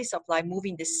quantity supply move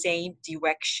in the same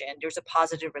direction. There's a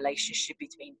positive relationship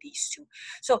between these two.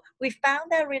 So we found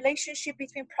that relationship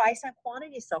between price and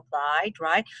quantity supplied,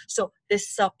 right? So the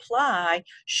supply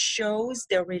shows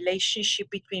the relationship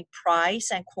between price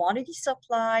and quantity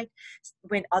supplied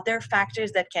when other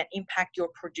factors that can impact your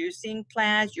producing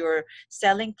plans, your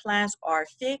selling plans are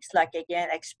fixed, like again,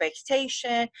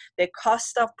 expectation, the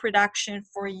cost of production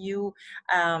for you,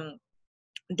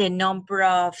 the number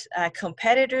of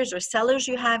competitors or sellers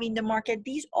you have in the market.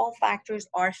 These all factors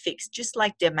are fixed, just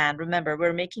like demand. Remember,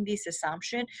 we're making this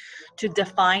assumption to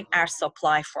define our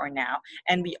supply for now.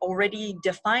 And we already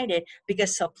defined it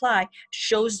because supply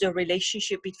shows the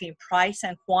relationship between price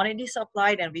and quantity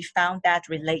supplied, and we found that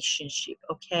relationship,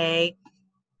 okay?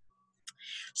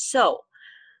 So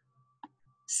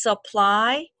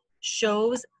supply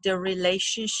shows the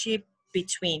relationship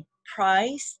between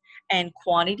price and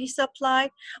quantity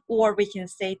supplied, or we can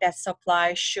say that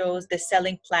supply shows the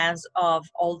selling plans of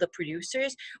all the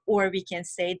producers, or we can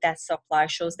say that supply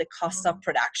shows the cost of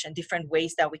production, different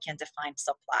ways that we can define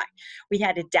supply. We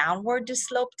had a downward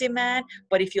slope demand,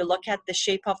 but if you look at the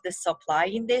shape of the supply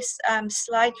in this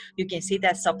slide, you can see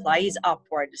that supply is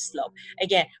upward slope.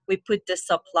 Again, we put the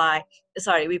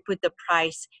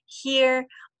price here,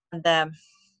 and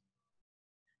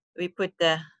we put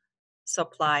the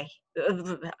supply,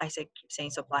 keep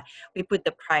saying supply. We put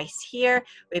the price here,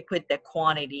 we put the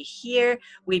quantity here.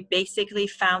 We basically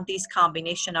found this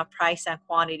combination of price and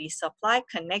quantity supply,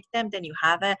 connect them, then you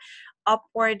have a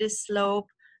upward slope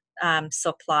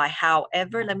supply.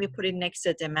 However, let me put it next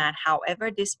to demand.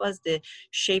 However, this was the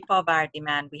shape of our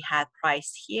demand. We had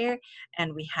price here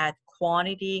and we had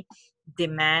quantity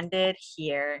demanded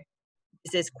here.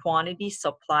 This is quantity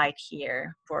supplied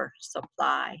here for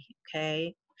supply,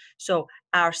 okay? So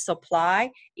our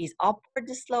supply is upward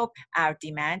slope, our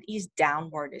demand is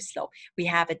downward slope. We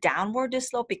have a downward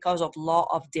slope because of law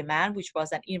of demand, which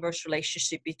was an inverse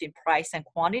relationship between price and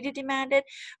quantity demanded.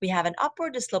 We have an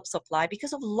upward slope supply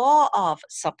because of law of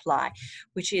supply,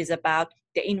 which is about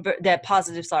the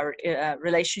positive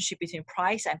relationship between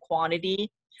price and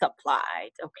quantity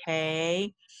supplied.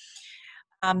 Okay.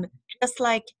 Um, just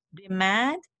like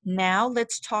demand, now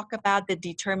let's talk about the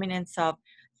determinants of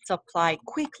supply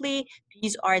quickly.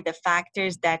 These are the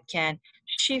factors that can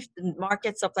shift the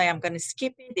market supply. I'm going to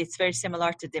skip it. It's very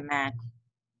similar to demand.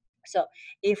 So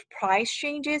if price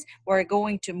changes, we're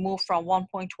going to move from one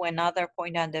point to another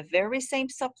point on the very same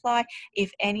supply.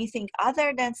 If anything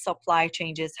other than supply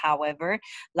changes, however,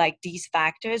 like these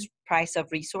factors, price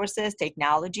of resources,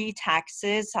 technology,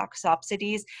 taxes,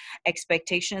 subsidies,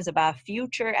 expectations about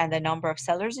future, and the number of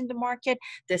sellers in the market,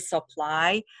 the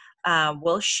supply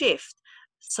will shift.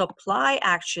 Supply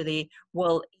actually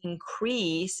will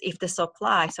increase if the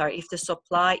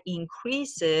supply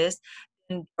increases,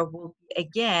 there will be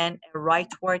again a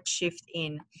rightward shift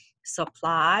in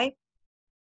supply.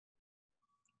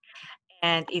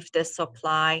 And if the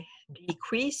supply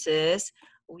decreases,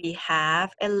 we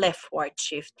have a leftward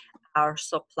shift. Our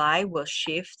supply will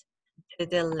shift to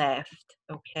the left,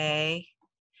 okay?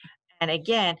 And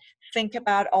again, think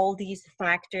about all these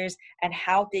factors and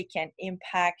how they can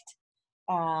impact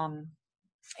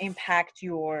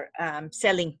your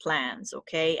selling plans,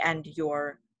 okay, and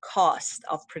your cost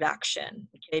of production,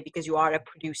 okay, because you are a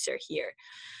producer here.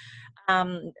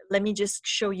 Let me just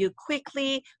show you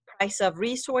quickly price of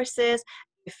resources.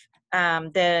 If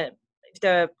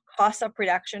the cost of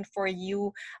production for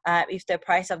you, if the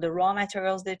price of the raw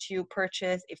materials that you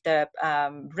purchase, if the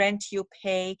rent you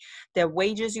pay, the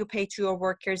wages you pay to your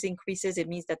workers increases, it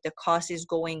means that the cost is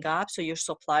going up, so your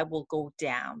supply will go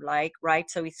down, like,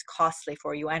 right? So it's costly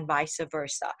for you, and vice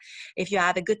versa. If you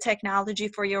have a good technology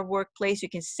for your workplace, you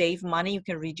can save money, you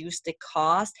can reduce the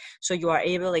cost, so you are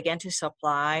able again to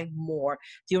supply more.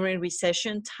 During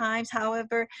recession times,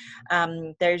 however,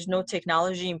 there's no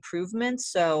technology improvement,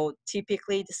 so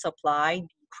typically the supply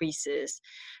decreases.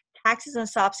 Taxes and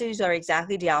subsidies are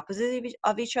exactly the opposite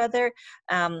of each other.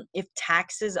 If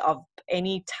taxes of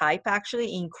any type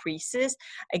actually increases,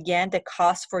 again, the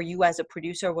cost for you as a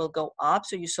producer will go up,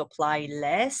 so you supply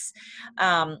less.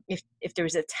 If there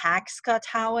is a tax cut,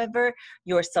 however,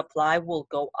 your supply will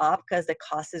go up because the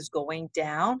cost is going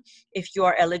down. If you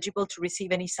are eligible to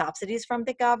receive any subsidies from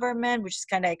the government, which is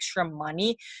kind of extra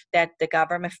money that the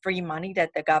government, free money that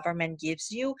the government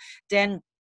gives you, then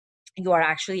you are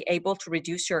actually able to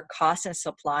reduce your costs and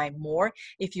supply more.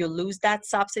 If you lose that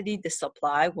subsidy, the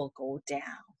supply will go down.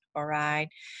 All right.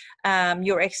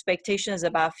 Your expectations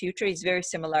about future is very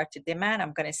similar to demand.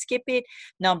 I'm going to skip it.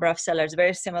 Number of sellers,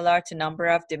 very similar to number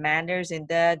of demanders in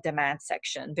the demand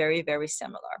section. Very, very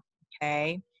similar.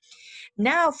 Okay.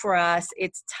 Now for us,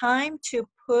 it's time to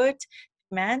put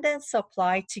demand and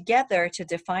supply together to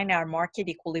define our market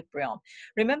equilibrium.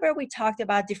 Remember, we talked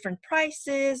about different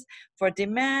prices for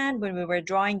demand when we were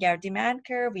drawing our demand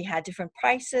curve. We had different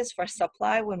prices for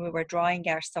supply when we were drawing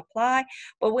our supply.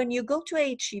 But when you go to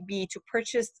H-E-B to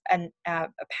purchase a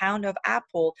pound of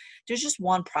apple, there's just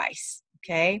one price,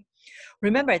 okay?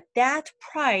 Remember, that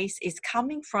price is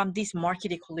coming from this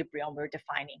market equilibrium we're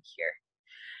defining here.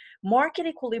 Market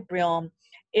equilibrium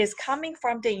is coming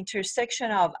from the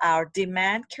intersection of our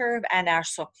demand curve and our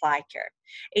supply curve.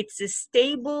 It's a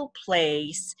stable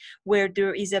place where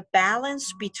there is a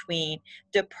balance between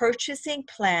the purchasing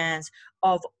plans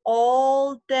of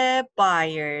all the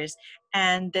buyers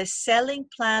and the selling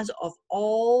plans of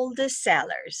all the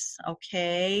sellers,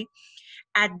 okay?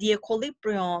 At the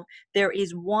equilibrium, there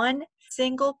is one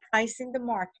single price in the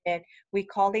market. We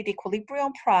call it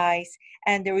equilibrium price,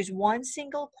 and there is one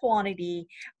single quantity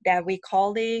that we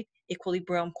call it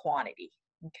equilibrium quantity.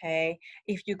 Okay,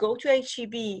 if you go to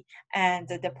H-E-B and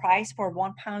the price for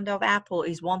 1 pound of apple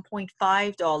is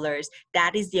 $1.5,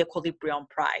 that is the equilibrium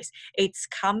price. It's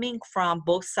coming from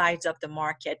both sides of the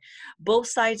market. Both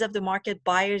sides of the market,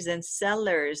 buyers and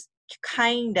sellers,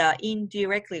 kinda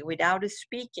indirectly, without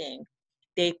speaking,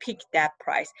 they picked that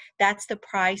price. That's the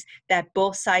price that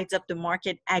both sides of the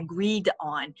market agreed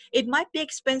on. It might be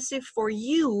expensive for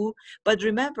you, but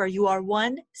remember, you are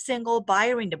one single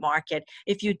buyer in the market.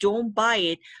 If you don't buy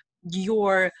it,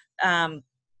 your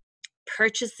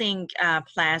purchasing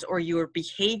plans or your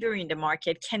behavior in the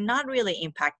market cannot really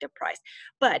impact the price.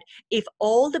 But if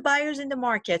all the buyers in the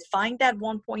market find that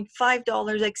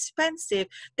 $1.5 expensive,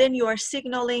 then you are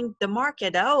signaling the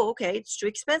market, oh, okay, it's too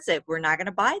expensive. We're not going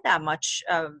to buy that much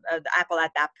apple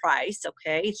at that price.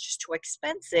 Okay, it's just too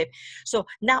expensive. So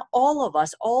now all of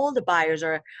us, all the buyers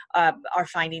are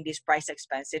finding this price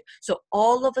expensive. So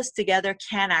all of us together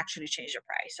can actually change the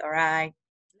price. All right.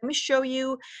 Let me show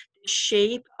you the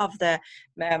shape of the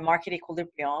market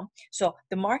equilibrium. So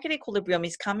the market equilibrium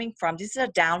is coming from, this is a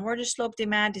downward slope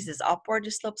demand, this is upward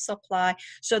slope supply.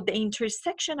 So the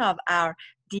intersection of our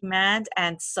demand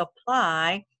and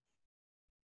supply,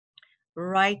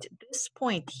 right, this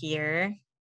point here,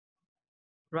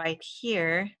 right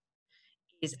here,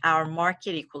 is our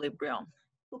market equilibrium.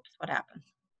 Oops, what happened?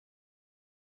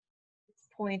 This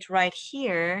point right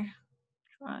here,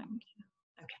 okay,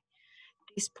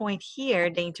 this point here,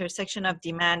 the intersection of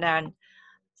demand and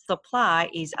supply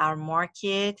is our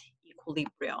market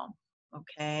equilibrium.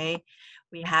 Okay,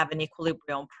 we have an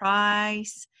equilibrium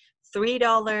price,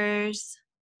 $3.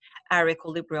 Our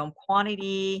equilibrium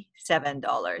quantity,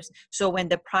 $7. So when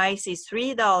the price is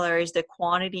 $3, the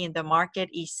quantity in the market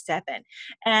is 7.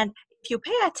 And if you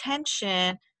pay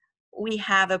attention, we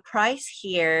have a price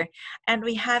here and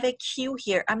we have a Q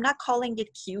here. I'm not calling it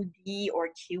QD or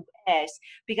QS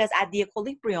because at the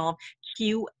equilibrium,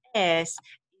 QS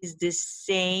is the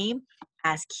same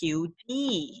as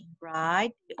QD,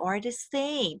 right? They are the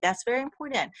same. That's very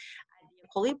important. At the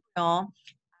equilibrium,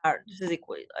 this is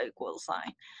equal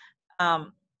sign.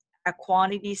 A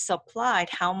quantity supplied,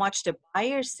 how much the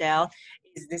buyer sell,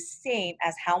 is the same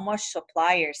as how much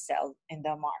suppliers sell in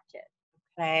the market.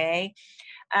 Okay.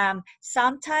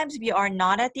 Sometimes we are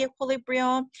not at the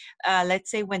equilibrium. Let's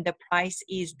say when the price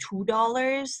is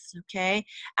 $2, okay,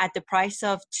 at the price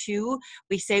of 2,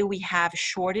 we say we have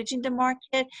shortage in the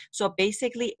market. So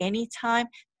basically anytime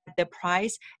the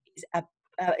price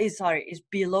is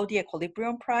below the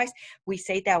equilibrium price, we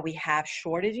say that we have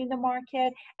shortage in the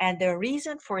market. And the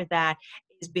reason for that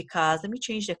is because, let me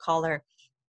change the color.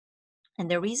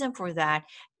 And the reason for that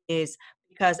is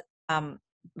because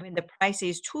when the price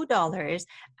is $2,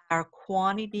 our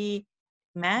quantity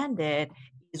demanded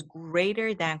is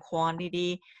greater than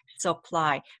quantity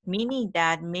supply, meaning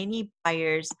that many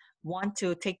buyers want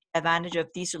to take advantage of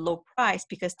this low price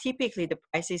because typically the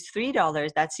price is $3.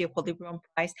 That's the equilibrium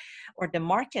price or the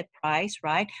market price,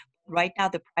 right? Right now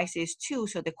the price is 2,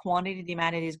 so the quantity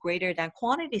demanded is greater than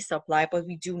quantity supply, but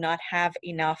we do not have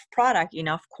enough product,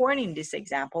 enough corn in this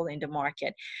example in the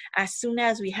market. As soon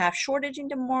as we have shortage in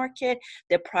the market,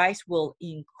 the price will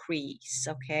increase,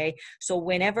 okay? So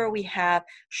whenever we have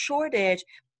shortage,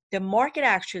 the market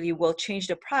actually will change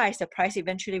the price. The price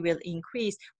eventually will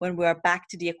increase when we are back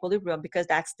to the equilibrium because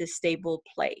that's the stable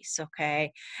place,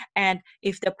 okay? And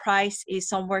if the price is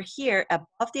somewhere here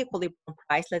above the equilibrium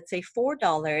price, let's say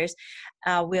 $4,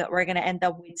 we're going to end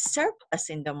up with surplus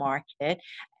in the market.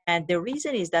 And the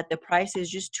reason is that the price is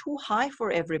just too high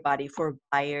for everybody, for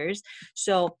buyers.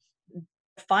 So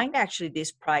find actually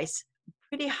this price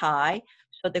pretty high.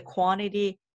 So the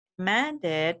quantity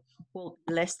demanded will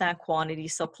be less than quantity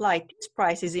supplied. This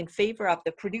price is in favor of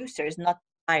the producers, not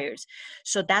buyers.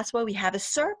 So that's why we have a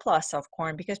surplus of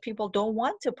corn because people don't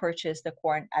want to purchase the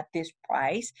corn at this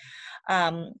price.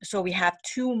 So we have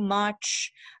too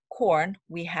much corn.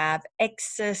 We have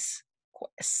excess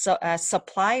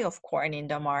supply of corn in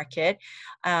the market.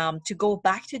 To go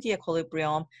back to the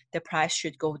equilibrium, the price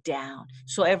should go down.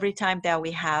 So every time that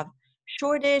we have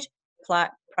shortage,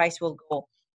 price will go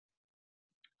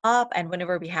up, and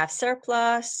whenever we have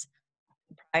surplus,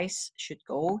 price should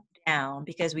go down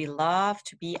because we love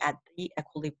to be at the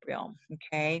equilibrium.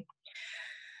 Okay.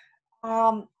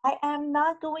 I am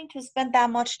not going to spend that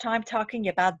much time talking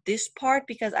about this part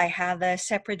because I have a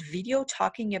separate video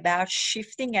talking about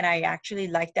shifting, and I actually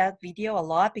like that video a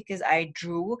lot because I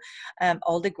drew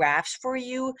all the graphs for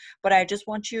you, but I just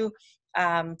want you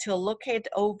to look it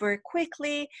over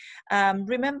quickly.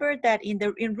 Remember that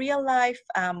in real life,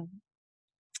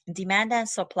 demand and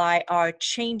supply are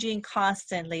changing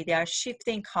constantly. They are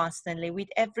shifting constantly with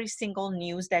every single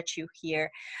news that you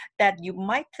hear that you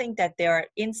might think that they are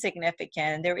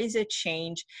insignificant. There is a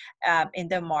change in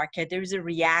the market. There is a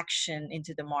reaction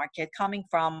into the market coming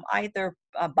from either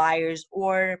buyers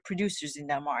or producers in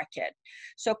the market.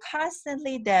 So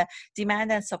constantly the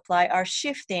demand and supply are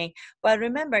shifting. But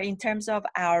remember, in terms of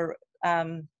our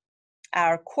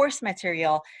course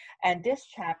material and this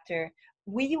chapter,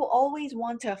 we will always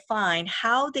want to find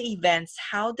how the events,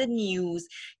 how the news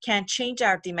can change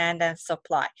our demand and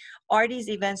supply. Are these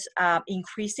events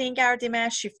increasing our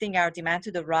demand, shifting our demand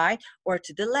to the right or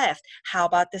to the left? How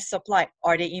about the supply?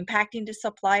 Are they impacting the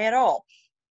supply at all?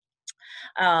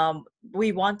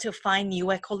 We want to find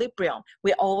new equilibrium.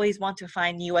 We always want to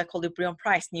find new equilibrium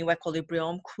price, new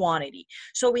equilibrium quantity.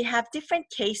 So we have different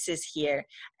cases here.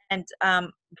 And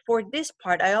for this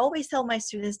part, I always tell my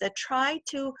students that try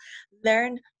to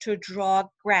learn to draw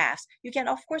graphs. You can,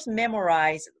 of course,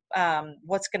 memorize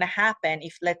what's going to happen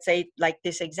if, let's say, like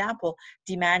this example,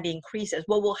 demand increases.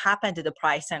 What will happen to the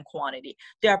price and quantity?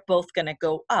 They are both going to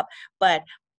go up. But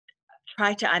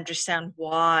try to understand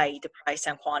why the price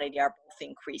and quantity are both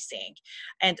increasing,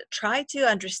 and try to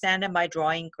understand them by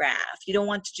drawing graph. You don't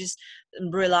want to just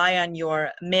rely on your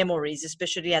memories,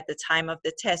 especially at the time of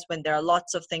the test when there are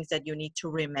lots of things that you need to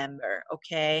remember.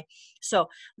 Okay, so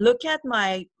look at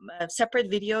my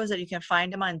separate videos that you can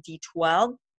find them on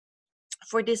D12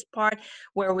 for this part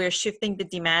where we're shifting the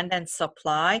demand and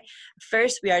supply.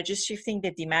 First, we are just shifting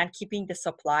the demand, keeping the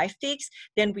supply fixed.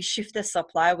 Then we shift the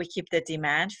supply, we keep the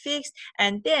demand fixed.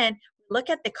 And then look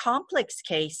at the complex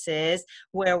cases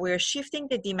where we're shifting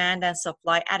the demand and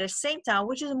supply at the same time,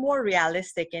 which is more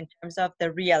realistic in terms of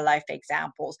the real life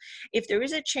examples. If there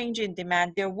is a change in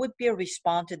demand, there would be a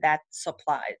response to that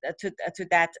supply, to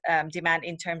that demand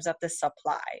in terms of the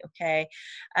supply, okay?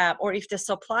 Or if the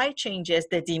supply changes,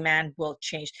 the demand will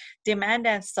change. Demand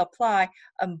and supply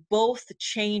both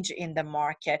change in the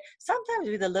market, sometimes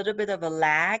with a little bit of a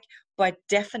lag, but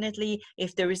definitely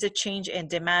if there is a change in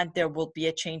demand, there will be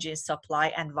a change in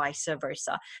supply and vice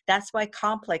versa. That's why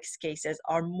complex cases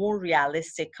are more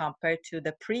realistic compared to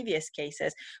the previous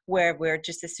cases where we're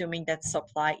just assuming that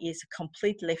supply is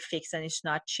completely fixed and it's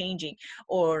not changing,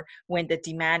 or when the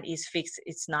demand is fixed,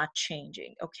 it's not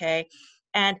changing, okay?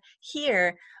 And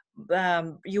here,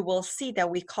 you will see that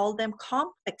we call them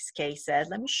complex cases.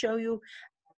 Let me show you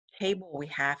table we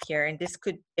have here, and this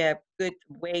could be a good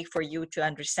way for you to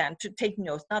understand, to take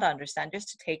notes, not understand, just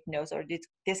to take notes, or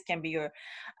this can be your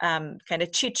kind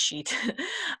of cheat sheet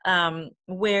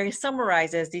where it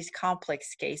summarizes these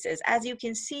complex cases. As you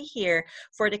can see here,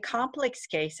 for the complex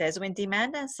cases, when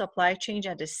demand and supply change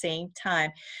at the same time,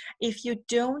 if you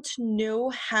don't know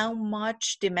how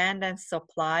much demand and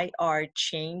supply are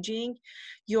changing,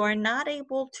 you are not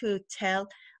able to tell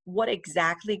what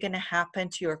exactly going to happen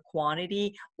to your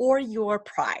quantity or your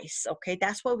price, okay?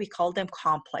 That's why we call them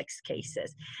complex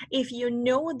cases. If you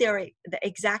know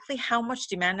exactly how much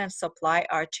demand and supply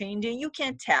are changing, you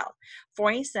can tell.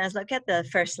 For instance, look at the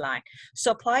first line.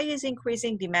 Supply is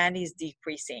increasing, demand is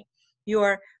decreasing.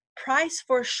 Your price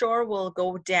for sure will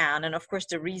go down, and of course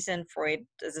the reason for it,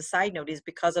 as a side note, is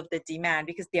because of the demand,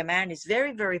 because demand is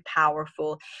very, very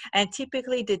powerful, and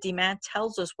typically the demand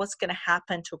tells us what's going to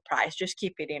happen to price. Just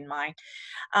keep it in mind.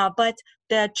 But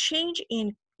the change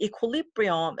in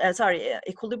equilibrium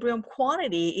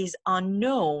quantity is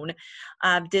unknown.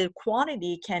 The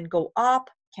quantity can go up,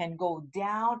 can go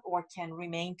down, or can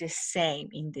remain the same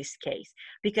in this case,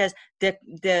 because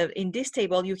in this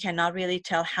table you cannot really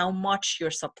tell how much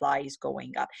your supply is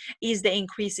going up. Is the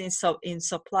increase in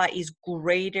supply is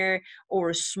greater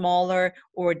or smaller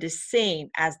or the same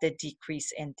as the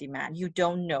decrease in demand? You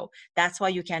don't know. That's why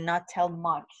you cannot tell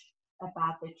much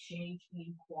about the change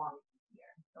in quantity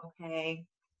here. Okay,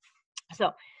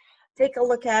 so take a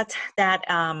look at that.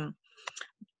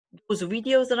 Those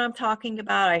videos that I'm talking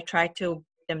about, I try to break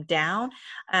them down.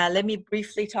 Let me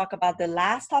briefly talk about the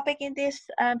last topic in this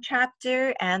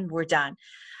chapter, and we're done.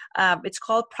 It's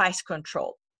called price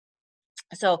control.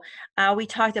 So we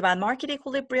talked about market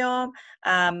equilibrium.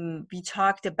 We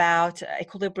talked about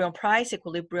equilibrium price,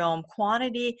 equilibrium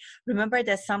quantity. Remember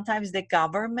that sometimes the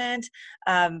government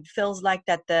feels like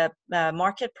that the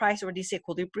market price or this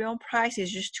equilibrium price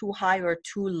is just too high or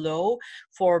too low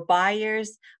for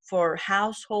buyers, for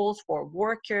households, for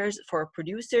workers, for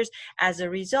producers. As a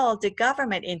result, the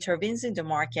government intervenes in the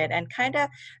market and kind of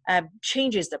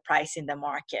changes the price in the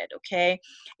market, okay?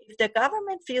 If the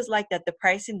government feels like that the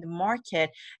price in the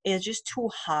market is just too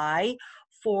high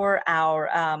for our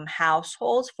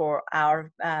households, for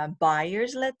our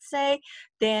buyers, let's say,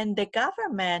 then the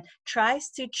government tries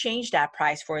to change that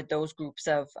price for those groups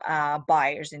of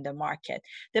buyers in the market.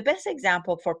 The best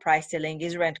example for price ceiling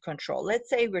is rent control. Let's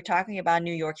say we're talking about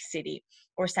New York City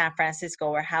or San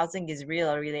Francisco, where housing is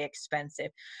really, really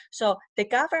expensive. So the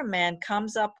government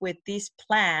comes up with this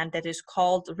plan that is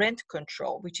called rent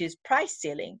control, which is price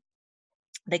ceiling.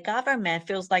 The government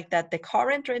feels like that the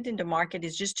current rent in the market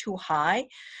is just too high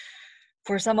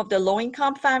for some of the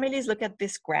low-income families. Look at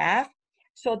this graph.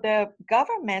 So the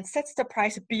government sets the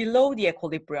price below the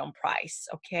equilibrium price,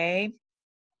 okay,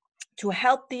 to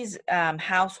help these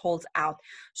households out.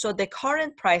 So the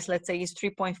current price, let's say, is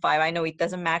 3.5. I know it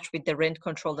doesn't match with the rent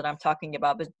control that I'm talking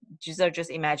about, but these are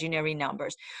just imaginary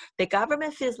numbers. The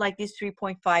government feels like this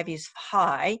 3.5 is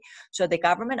high, so the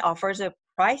government offers a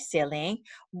price ceiling,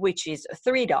 which is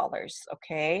 $3,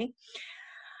 okay?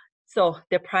 So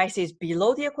the price is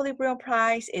below the equilibrium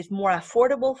price, is more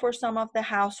affordable for some of the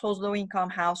households, low-income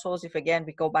households, if again,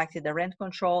 we go back to the rent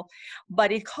control,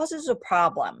 but it causes a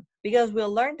problem because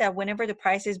we'll learn that whenever the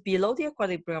price is below the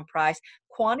equilibrium price,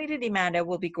 quantity demanded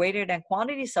will be greater than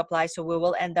quantity supply, so we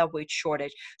will end up with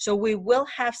shortage. So we will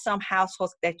have some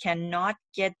households that cannot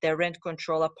get the rent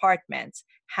control apartments,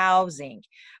 housing,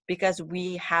 because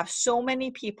we have so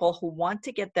many people who want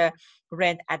to get the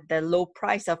rent at the low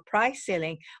price of price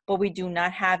ceiling, but we do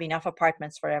not have enough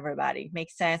apartments for everybody.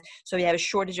 Makes sense? So we have a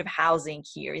shortage of housing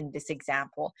here in this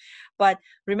example. But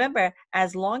remember,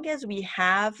 as long as we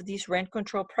have this rent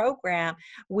control program,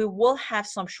 we will have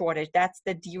some shortage. That's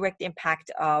the direct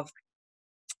impact of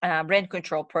rent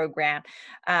control program.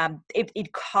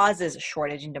 It causes a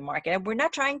shortage in the market, and we're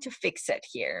not trying to fix it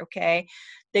here, okay?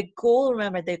 The goal,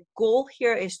 remember, the goal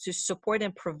here is to support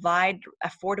and provide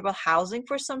affordable housing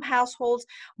for some households,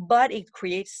 but it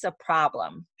creates a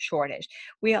problem, shortage.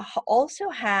 We also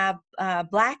have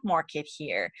black market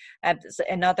here,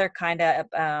 another kind of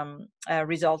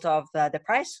result of the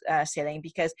price ceiling,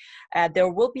 because there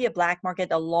will be a black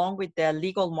market along with the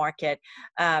legal market,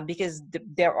 because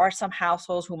there are some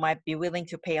households who might be willing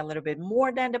to pay a little bit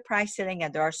more than the price ceiling,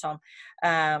 and there are some,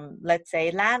 let's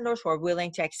say, landlords who are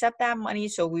willing to accept that money.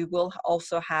 So we will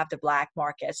also have the black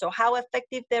market. So how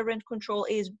effective the rent control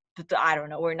is, I don't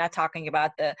know. We're not talking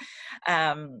about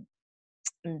um,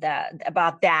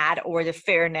 about that or the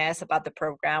fairness about the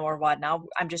program or whatnot.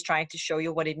 I'm just trying to show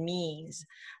you what it means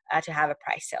to have a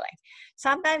price ceiling.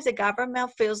 Sometimes the government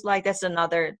feels like that's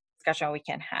another discussion we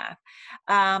can have.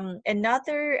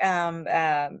 Another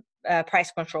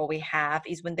price control we have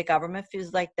is when the government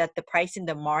feels like that the price in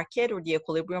the market or the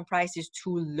equilibrium price is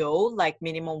too low, like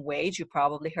minimum wage. You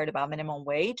probably heard about minimum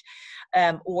wage,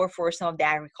 or for some of the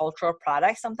agricultural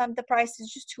products, sometimes the price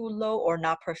is just too low or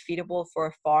not profitable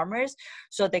for farmers.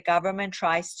 So the government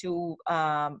tries to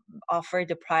offer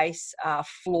the price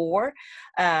floor,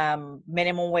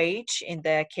 minimum wage in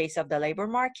the case of the labor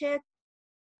market.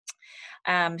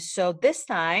 So this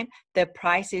time the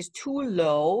price is too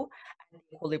low at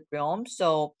the equilibrium.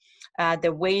 So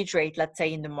the wage rate, let's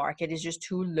say, in the market is just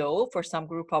too low for some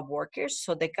group of workers.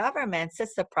 So the government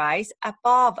sets the price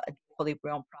above the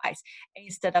equilibrium price.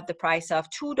 Instead of the price of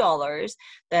 $2,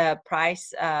 the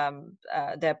price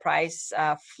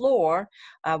floor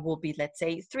will be, let's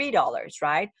say, $3,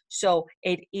 right? So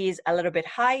it is a little bit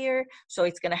higher. So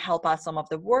it's going to help out some of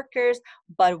the workers.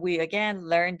 But we again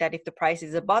learned that if the price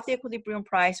is above the equilibrium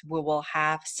price, we will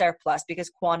have surplus because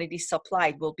quantity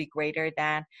supplied will be greater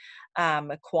than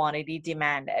quantity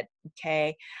demanded.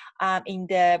 Okay. In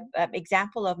the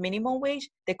example of minimum wage,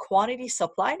 the quantity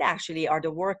supplied actually are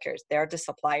the workers. They're the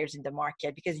suppliers in the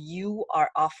market because you are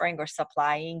offering or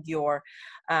supplying your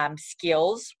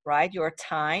skills, right? Your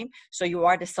time. So you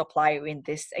are the supplier in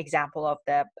this example of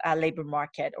the labor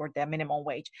market or the minimum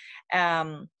wage.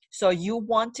 So you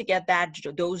want to get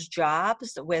those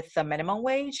jobs with the minimum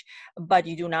wage, but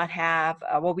you do not have,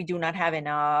 we do not have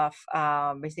enough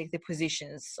basically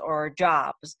positions or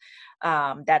jobs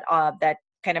that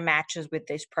kind of matches with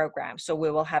this program. So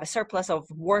we will have a surplus of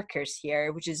workers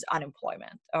here, which is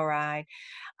unemployment. All right.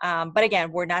 But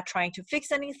again, we're not trying to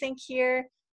fix anything here.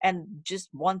 And just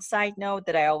one side note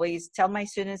that I always tell my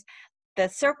students, the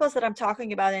surplus that I'm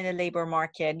talking about in the labor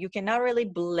market, you cannot really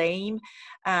blame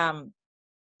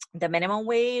the minimum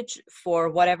wage for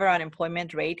whatever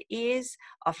unemployment rate is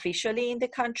officially in the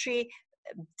country.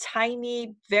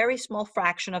 Tiny, very small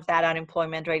fraction of that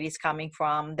unemployment rate is coming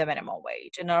from the minimum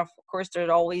wage. And of course, there's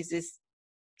always this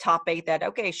topic that,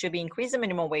 okay, should we increase the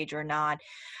minimum wage or not?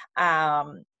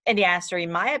 And the answer,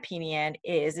 in my opinion,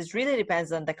 is it really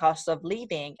depends on the cost of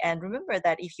living. And remember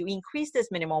that if you increase this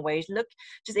minimum wage,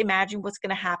 just imagine what's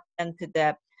going to happen to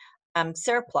the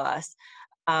surplus.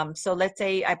 So let's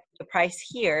say I put the price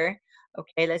here.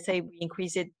 Okay, let's say we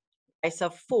increase it price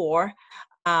of 4.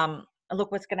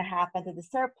 Look what's going to happen to the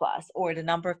surplus or the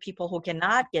number of people who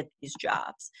cannot get these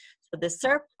jobs. So the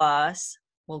surplus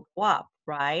will go up,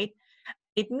 right?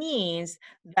 It means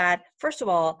that, first of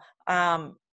all,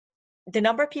 the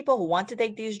number of people who want to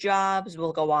take these jobs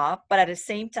will go up, but at the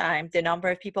same time, the number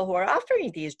of people who are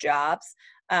offering these jobs,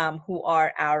 who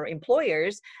are our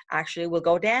employers, actually will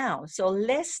go down. So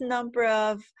less number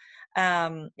of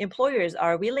employers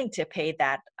are willing to pay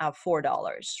that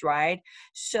 $4, right?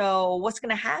 So what's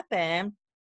going to happen?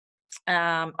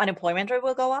 Unemployment rate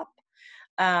will go up.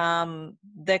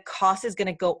 The cost is going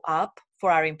to go up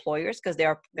for our employers because they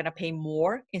are going to pay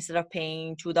more. Instead of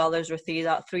paying $2 or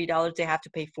 $3, they have to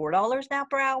pay $4 now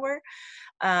per hour.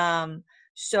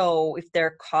 So if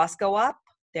their costs go up,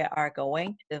 they are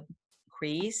going to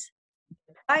increase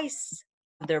the price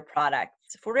of their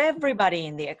products for everybody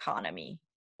in the economy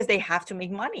because they have to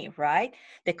make money, right?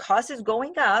 The cost is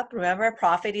going up. Remember,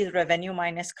 profit is revenue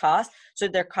minus cost. So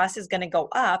their cost is going to go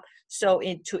up. So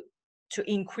to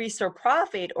increase their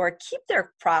profit or keep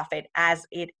their profit as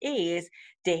it is,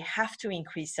 they have to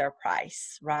increase their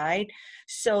price, right?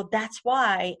 So that's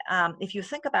why, if you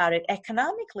think about it,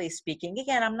 economically speaking,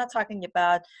 again, I'm not talking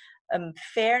about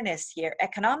fairness here.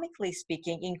 Economically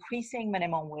speaking, increasing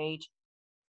minimum wage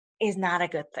is not a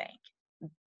good thing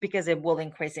because it will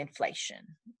increase inflation,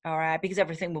 all right? Because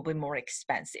everything will be more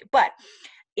expensive. But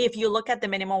if you look at the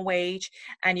minimum wage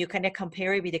and you kind of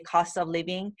compare it with the cost of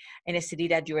living in a city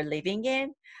that you're living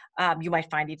in, you might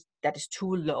find it that is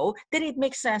too low. Then it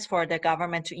makes sense for the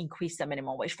government to increase the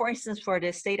minimum wage. For instance, for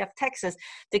the state of Texas,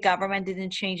 the government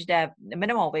didn't change the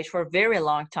minimum wage for a very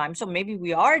long time. So maybe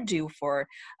we are due for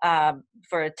a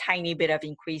tiny bit of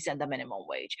increase in the minimum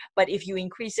wage. But if you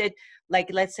increase it, like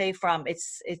let's say from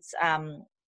it's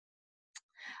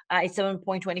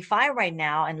 7.25 right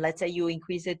now, and let's say you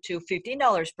increase it to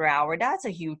 $15 per hour, that's a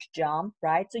huge jump,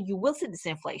 right? So you will see this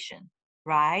inflation,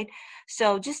 right?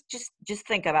 So just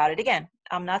think about it. Again,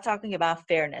 I'm not talking about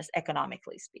fairness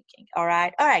economically speaking. All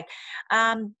right.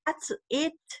 That's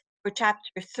it for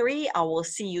chapter 3. I will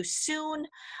see you soon,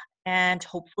 and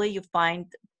hopefully you find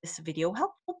this video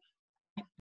helpful.